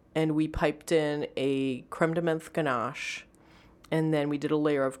mold, and we piped in a creme de menthe ganache, and then we did a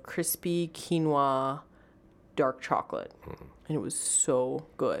layer of crispy quinoa dark chocolate. And it was so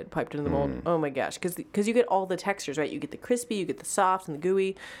good. Piped into the mold. Oh my gosh. Because you get all the textures, right? You get the crispy, you get the soft and the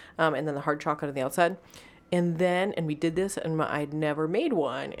gooey, and then the hard chocolate on the outside. and we did this, and I'd never made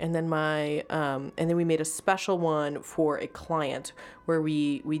one, and then and then we made a special one for a client where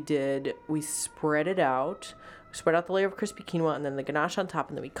we spread it out. Spread out the layer of crispy quinoa and then the ganache on top,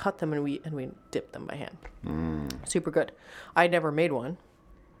 and then we cut them and we dip them by hand. Super good. I'd never made one.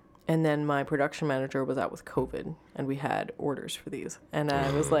 And then my production manager was out with COVID, and we had orders for these. And I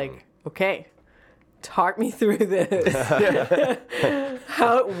was like, okay, talk me through this.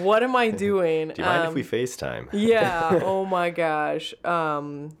 What am I doing? Do you mind if we FaceTime? Yeah. Oh my gosh.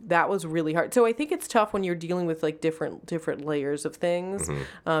 That was really hard. So I think it's tough when you're dealing with like different layers of things,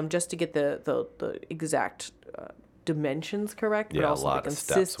 just to get the exact dimensions correct, but also a lot the of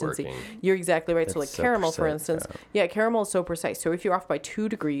steps consistency. working. You're exactly right. So like so caramel, for precise, instance, caramel is so precise. So if you're off by 2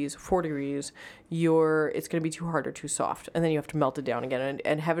 degrees, 4 degrees, it's going to be too hard or too soft, and then you have to melt it down again.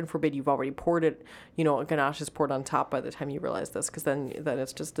 And heaven forbid you've already poured it. A ganache is poured on top by the time you realize this, because then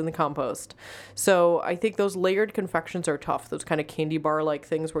it's just in the compost. So I think those layered confections are tough. Those kind of candy bar like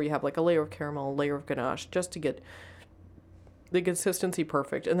things where you have like a layer of caramel, a layer of ganache, just to get the consistency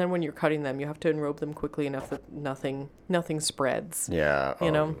perfect. And then when you're cutting them, you have to enrobe them quickly enough that nothing spreads. Yeah.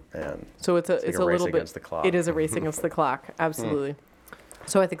 Man. So it's like a a race little bit. against the clock. It is a race against the clock. Absolutely.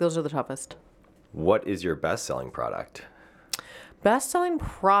 So I think those are the toughest. What is your best-selling product? Best-selling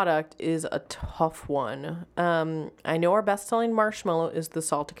product is a tough one. I know our best-selling marshmallow is the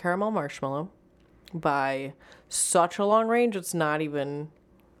salted caramel marshmallow. By such a long range, it's not even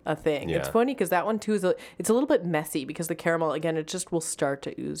a thing. Yeah. It's funny because that one too it's a little bit messy, because the caramel, again, it just will start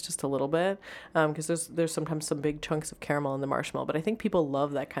to ooze just a little bit, because there's sometimes some big chunks of caramel in the marshmallow, but I think people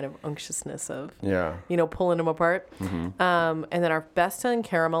love that kind of unctuousness of pulling them apart. And then our best-selling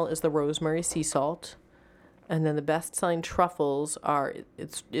caramel is the rosemary sea salt. And then the best-selling truffles are,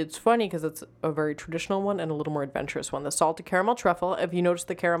 it's funny because it's a very traditional one and a little more adventurous one. The salted caramel truffle. Have you noticed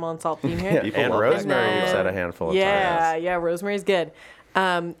the caramel and salt theme here? People And love rosemary, that. we've said a handful of times. Yeah, rosemary's good.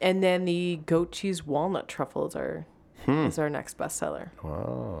 And then the goat cheese walnut truffle is our next bestseller.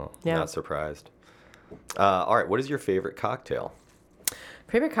 Wow. Yeah. Not surprised. All right, what is your favorite cocktail?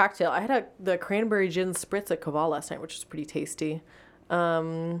 Favorite cocktail? I had the cranberry gin spritz at Caval last night, which was pretty tasty.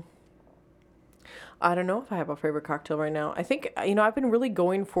 I don't know if I have a favorite cocktail right now. I think, I've been really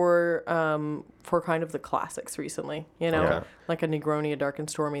going for kind of the classics recently, Okay. like a Negroni, a Dark and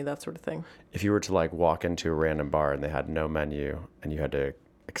Stormy, that sort of thing. If you were to like walk into a random bar and they had no menu and you had to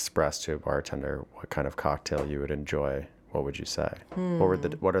express to a bartender what kind of cocktail you would enjoy, what would you say?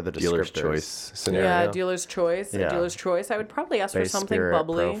 What are the Dealer's descriptors? choice scenario? Yeah, dealer's choice. Yeah. Dealer's choice. I would probably ask for Base something spirit,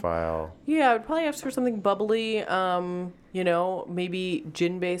 bubbly. profile. Yeah, I would probably ask for something bubbly. Maybe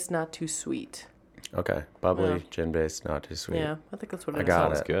gin-based, not too sweet. Okay. Bubbly, Yeah. gin-based, not too sweet. Yeah, I think that's what it I is. got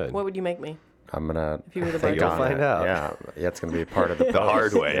Sounds it. good. What would you make me? I'm gonna If you were the think bartender? You'll on find it. out. Yeah, it's gonna be part of the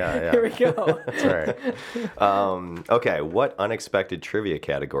hard way. Yeah, Here we yeah. go. That's right. Okay, what unexpected trivia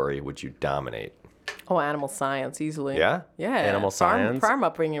category would you dominate? Oh, animal science, easily. Yeah? Yeah. Animal science? Farm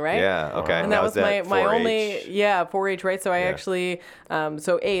upbringing, right? Yeah, okay. And that was my 4-H. only 4-H, right? So I actually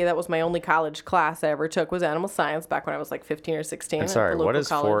that was my only college class I ever took was animal science back when I was like 15 or 16. I'm at sorry, the what local does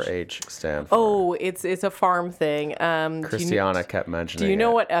college. 4-H stand for? Oh, it's a farm thing. Christiana kept mentioning Do you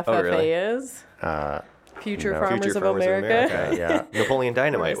know it. what FFA really? is? Future no. Farmers, Future of, Farmers of America. America. Yeah. Napoleon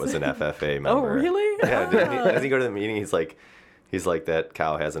Dynamite was an FFA member. Oh, really? Yeah, doesn't he go to the meeting? He's like that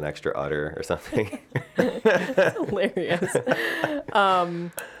cow has an extra udder or something. Hilarious.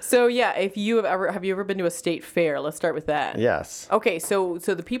 So yeah, if you have you ever been to a state fair? Let's start with that. Yes. Okay, so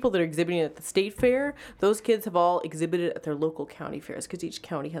the people that are exhibiting at the state fair, those kids have all exhibited at their local county fairs because each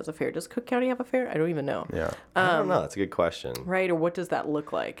county has a fair. Does Cook County have a fair? I don't even know. Yeah. I don't know. That's a good question. Right, or what does that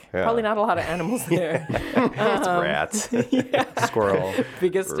look like? Yeah. Probably not a lot of animals there. It's rats. Squirrel.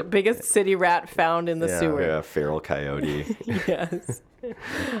 biggest city rat found in the Yeah. sewer. Yeah, feral coyote. Yes.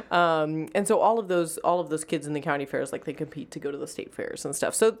 And so all of those kids in the county fairs, like, they compete to go to the state fairs and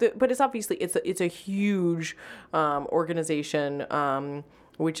stuff. So, but it's obviously it's a huge organization,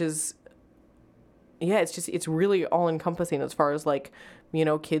 which is, yeah, it's really all encompassing as far as, like,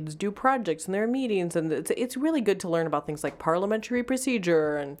 kids do projects and there are meetings, and it's really good to learn about things like parliamentary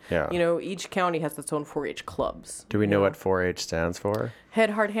procedure, and Yeah. Each county has its own 4-H clubs. Do we know what 4-H stands for?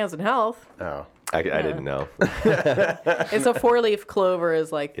 Head, Heart, Hands, and Health. Oh. I didn't know. It's a 4-leaf clover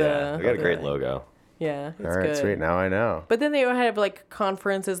is like the. Yeah, we got a great logo. Yeah, it's All right, good. sweet. Now I know. But then they have like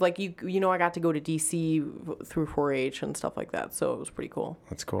conferences, like I got to go to DC through 4-H and stuff like that, so it was pretty cool.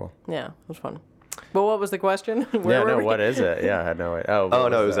 That's cool. Yeah, it was fun. But what was the question? Yeah, no, were we? what is it? Yeah, I had no idea. Oh,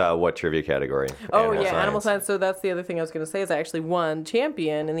 no, it was what trivia category? Oh, yeah, animal science. So that's the other thing I was going to say is I actually won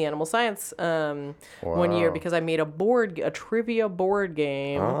champion in the animal science one year because I made a trivia board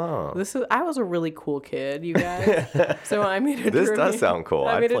game. Oh. I was a really cool kid, you guys. So I made a This does sound cool.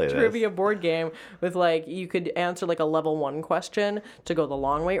 I I'd made play a this. trivia board game with like you could answer like a level 1 question to go the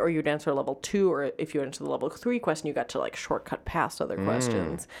long way, or you'd answer a level 2, or if you answer the level 3 question, you got to like shortcut past other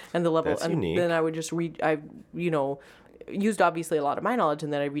questions. And the level That's and unique. then I would just read used obviously a lot of my knowledge,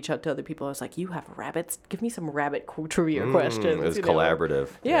 and then I reach out to other people. I was like, "You have rabbits? Give me some rabbit trivia questions." It was you know? collaborative.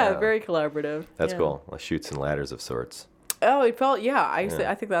 Yeah, very collaborative. That's Yeah. cool. Like chutes and ladders of sorts. Oh, it felt I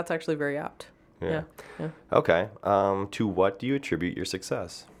think that's actually very apt. Yeah. Okay. To what do you attribute your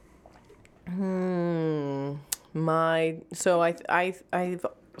success? I've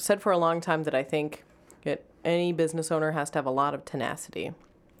said for a long time that I think that any business owner has to have a lot of tenacity,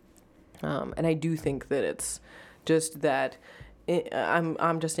 and I do think that it's just that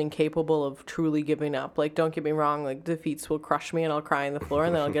I'm just incapable of truly giving up. Like, don't get me wrong, like defeats will crush me and I'll cry on the floor,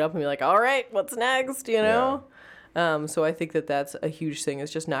 and then I'll get up and be like, all right, what's next, you know? So I think that that's a huge thing,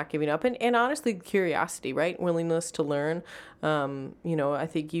 is just not giving up, and honestly curiosity, right? Willingness to learn. I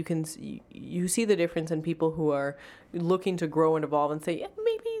think you see the difference in people who are looking to grow and evolve and say, yeah,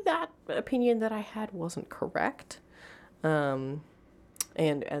 maybe that opinion that I had wasn't correct, and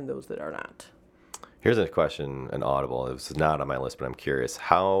those that are not. Here's a question, an audible. This is not on my list, but I'm curious.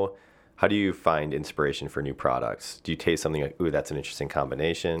 How do you find inspiration for new products? Do you taste something like, ooh, that's an interesting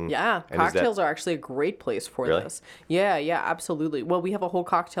combination? Yeah, And cocktails are actually a great place for Really? this. Yeah, absolutely. Well, we have a whole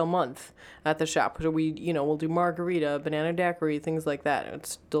cocktail month at the shop. So we'll do margarita, banana daiquiri, things like that.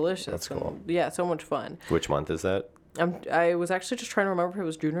 It's delicious. That's cool. And, yeah, so much fun. Which month is that? I was actually just trying to remember if it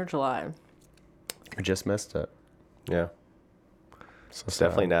was June or July. I just missed it. Yeah. So It's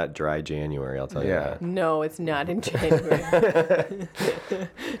definitely not dry January, I'll tell you Yeah. that. No, it's not in January.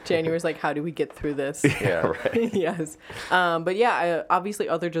 January's like, how do we get through this? Yeah, right. Yes. But yeah, obviously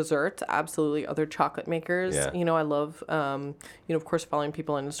other desserts, absolutely other chocolate makers. Yeah. I love, of course, following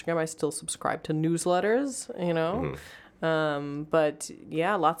people on Instagram. I still subscribe to newsletters, But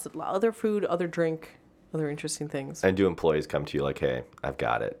yeah, lots of other food, other drink, other interesting things. And do employees come to you like, hey, I've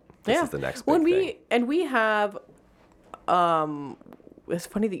got it. This is the next big thing. We have, it's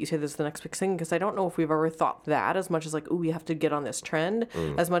funny that you say this is the next big thing, because I don't know if we've ever thought that as much as like, oh, we have to get on this trend,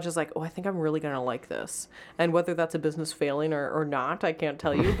 as much as like, oh, I think I'm really going to like this. And whether that's a business failing or not, I can't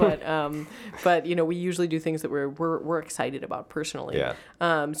tell you. But we usually do things that we're excited about personally. Yeah.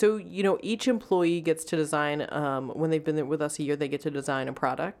 So, each employee gets to design, when they've been there with us a year, they get to design a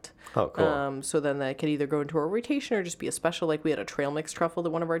product. Oh, cool. So then that could either go into a rotation or just be a special. Like we had a trail mix truffle that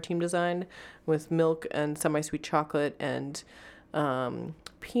one of our team designed with milk and semi-sweet chocolate and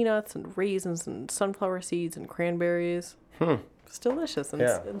peanuts and raisins and sunflower seeds and cranberries. It's delicious, and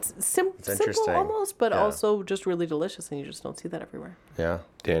it's simple almost, but also just really delicious, and you just don't see that everywhere. Yeah.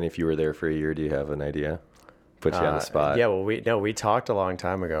 Dan, if you were there for a year, do you have an idea? Put you on the spot. Yeah, well, we talked a long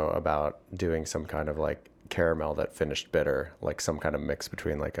time ago about doing some kind of like caramel that finished bitter, like some kind of mix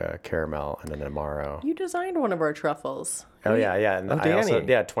between like a caramel and an Amaro. You designed one of our truffles. Oh, yeah. And I also,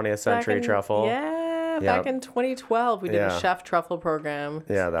 20th century truffle. Back in 2012, we did a chef truffle program.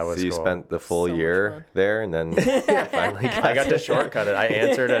 Yeah, that was So you cool. spent the full So much year fun. there, and then finally I got to shortcut it. I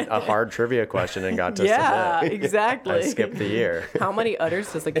answered a hard trivia question and got to submit. Exactly. I skipped the year. How many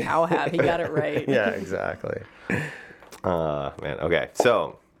udders does a cow have? He got it right. Yeah, exactly. man. Okay,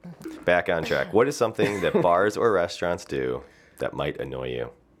 so back on track. What is something that bars or restaurants do that might annoy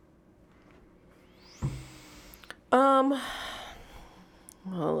you?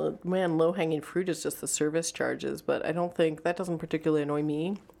 Well, man, low-hanging fruit is just the service charges, but I don't think that doesn't particularly annoy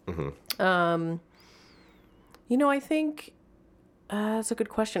me. I think that's a good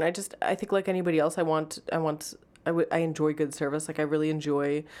question. I think like anybody else, I enjoy good service. Like I really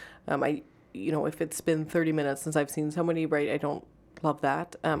enjoy, if it's been 30 minutes since I've seen somebody, right, I don't love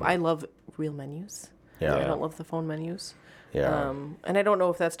that. I love real menus. Yeah. I don't love the phone menus. Yeah. And I don't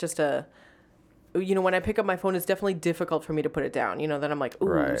know if that's just when I pick up my phone, it's definitely difficult for me to put it down. Then I'm like, ooh,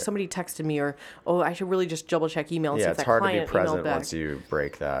 Right. somebody texted me, or, oh, I should really just double check email and see Yeah, if it's that hard to client be present emailed back. once you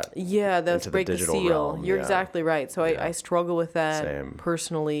break that. Yeah, that's into the break the digital seal. realm, You're yeah. exactly right. So I struggle with that Same.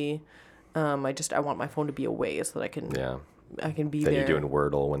 personally. I want my phone to be away so that I can be Then there. you're doing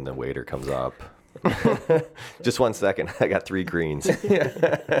Wordle when the waiter comes up. Just 1 second. I got 3 greens. You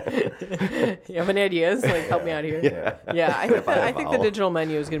have any ideas? Like, help me out here. Yeah. I think the digital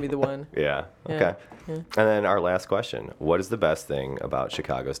menu is going to be the one. Yeah. Okay. And then our last question. What is the best thing about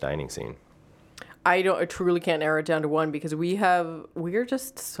Chicago's dining scene? I truly can't narrow it down to one because we're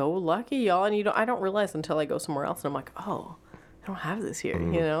just so lucky, y'all. And I don't realize until I go somewhere else and I'm like, oh, I don't have this here,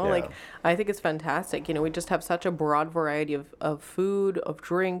 yeah. I think it's fantastic. We just have such a broad variety of food, of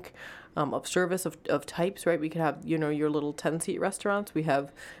drink, of service, of types, right? We could have, your little 10-seat restaurants. We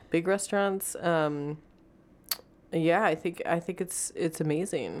have big restaurants. Yeah, I think it's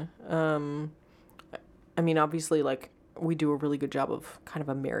amazing. Obviously, we do a really good job of kind of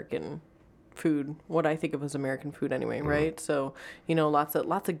American food, what I think of as American food anyway, right? So, lots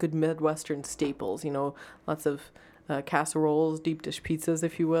of good Midwestern staples, lots of casseroles, deep dish pizzas,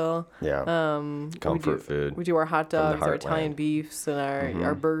 if you will. Yeah. Comfort food. We do our hot from the dogs, our heartland. Italian beefs, and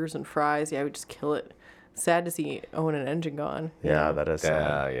our burgers and fries. Yeah, we just kill it. Sad to see Owen and Engine gone. Yeah, that is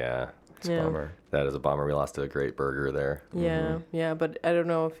Yeah. it's a bummer. That is a bummer. We lost a great burger there. Yeah, but I don't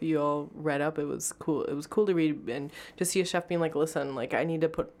know if you all read up. It was cool. It was cool to read and to see a chef being like, listen, I need to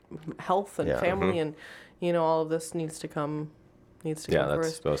put health and family and, all of this needs to come That's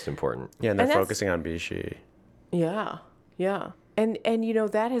first. most important. Yeah, and they're And that's- focusing on Bishi. Yeah. And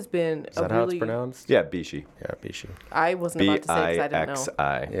that has been Is that how it's pronounced? Yeah, Bishi. Yeah, Bishi. I wasn't about to say because I didn't know.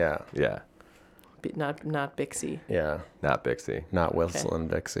 Bixi. Yeah. Yeah. Not Bixie. Yeah. Not Bixi. Not Wilson and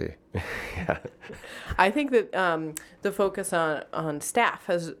Bixie. I think that the focus on staff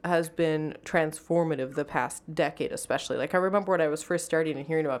has been transformative the past decade, especially. I remember when I was first starting and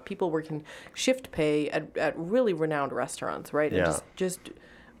hearing about people working shift pay at really renowned restaurants, right? Yeah. And just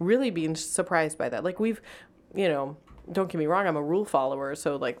really being surprised by that. We've, don't get me wrong, I'm a rule follower,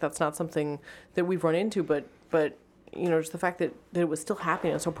 so that's not something that we've run into, but just the fact that it was still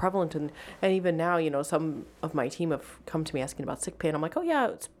happening and so prevalent, and even now, some of my team have come to me asking about sick pay, and I'm like, oh yeah,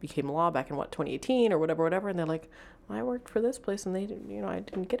 it became law back in 2018 or whatever, and they're like, well, I worked for this place and they didn't, I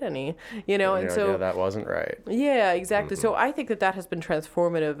didn't get any, and so that wasn't right. yeah, exactly. So I think that has been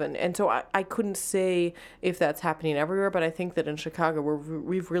transformative, and so I couldn't say if that's happening everywhere, but I think that in Chicago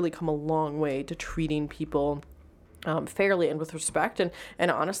we've really come a long way to treating people fairly and with respect, and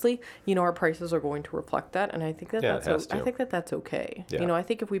honestly, our prices are going to reflect that, and I think that that's okay. Yeah. I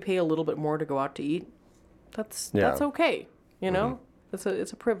think if we pay a little bit more to go out to eat, that's okay.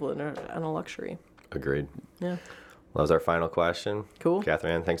 It's a privilege and a luxury. Agreed. Yeah. Well, that was our final question. Cool.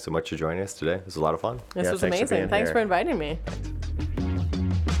 Katherine Anne, thanks so much for joining us today. This was a lot of fun. This was thanks for amazing. being Thanks here. for inviting me.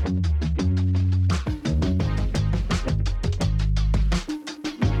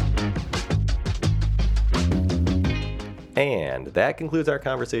 And that concludes our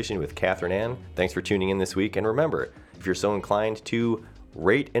conversation with Katherine Anne. Thanks for tuning in this week. And remember, if you're so inclined to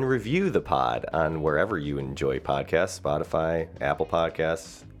rate and review the pod on wherever you enjoy podcasts, Spotify, Apple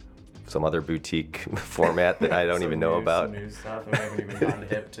Podcasts, some other boutique format that I don't even know about. Some news stuff we haven't even gotten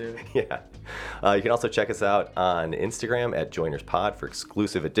hip to. Yeah. You can also check us out on Instagram at JoinersPod for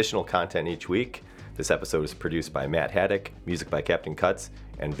exclusive additional content each week. This episode is produced by Matt Haddock, music by Captain Cuts,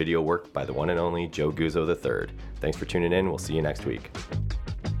 and video work by the one and only Joe Guzzo III. Thanks for tuning in. We'll see you next week.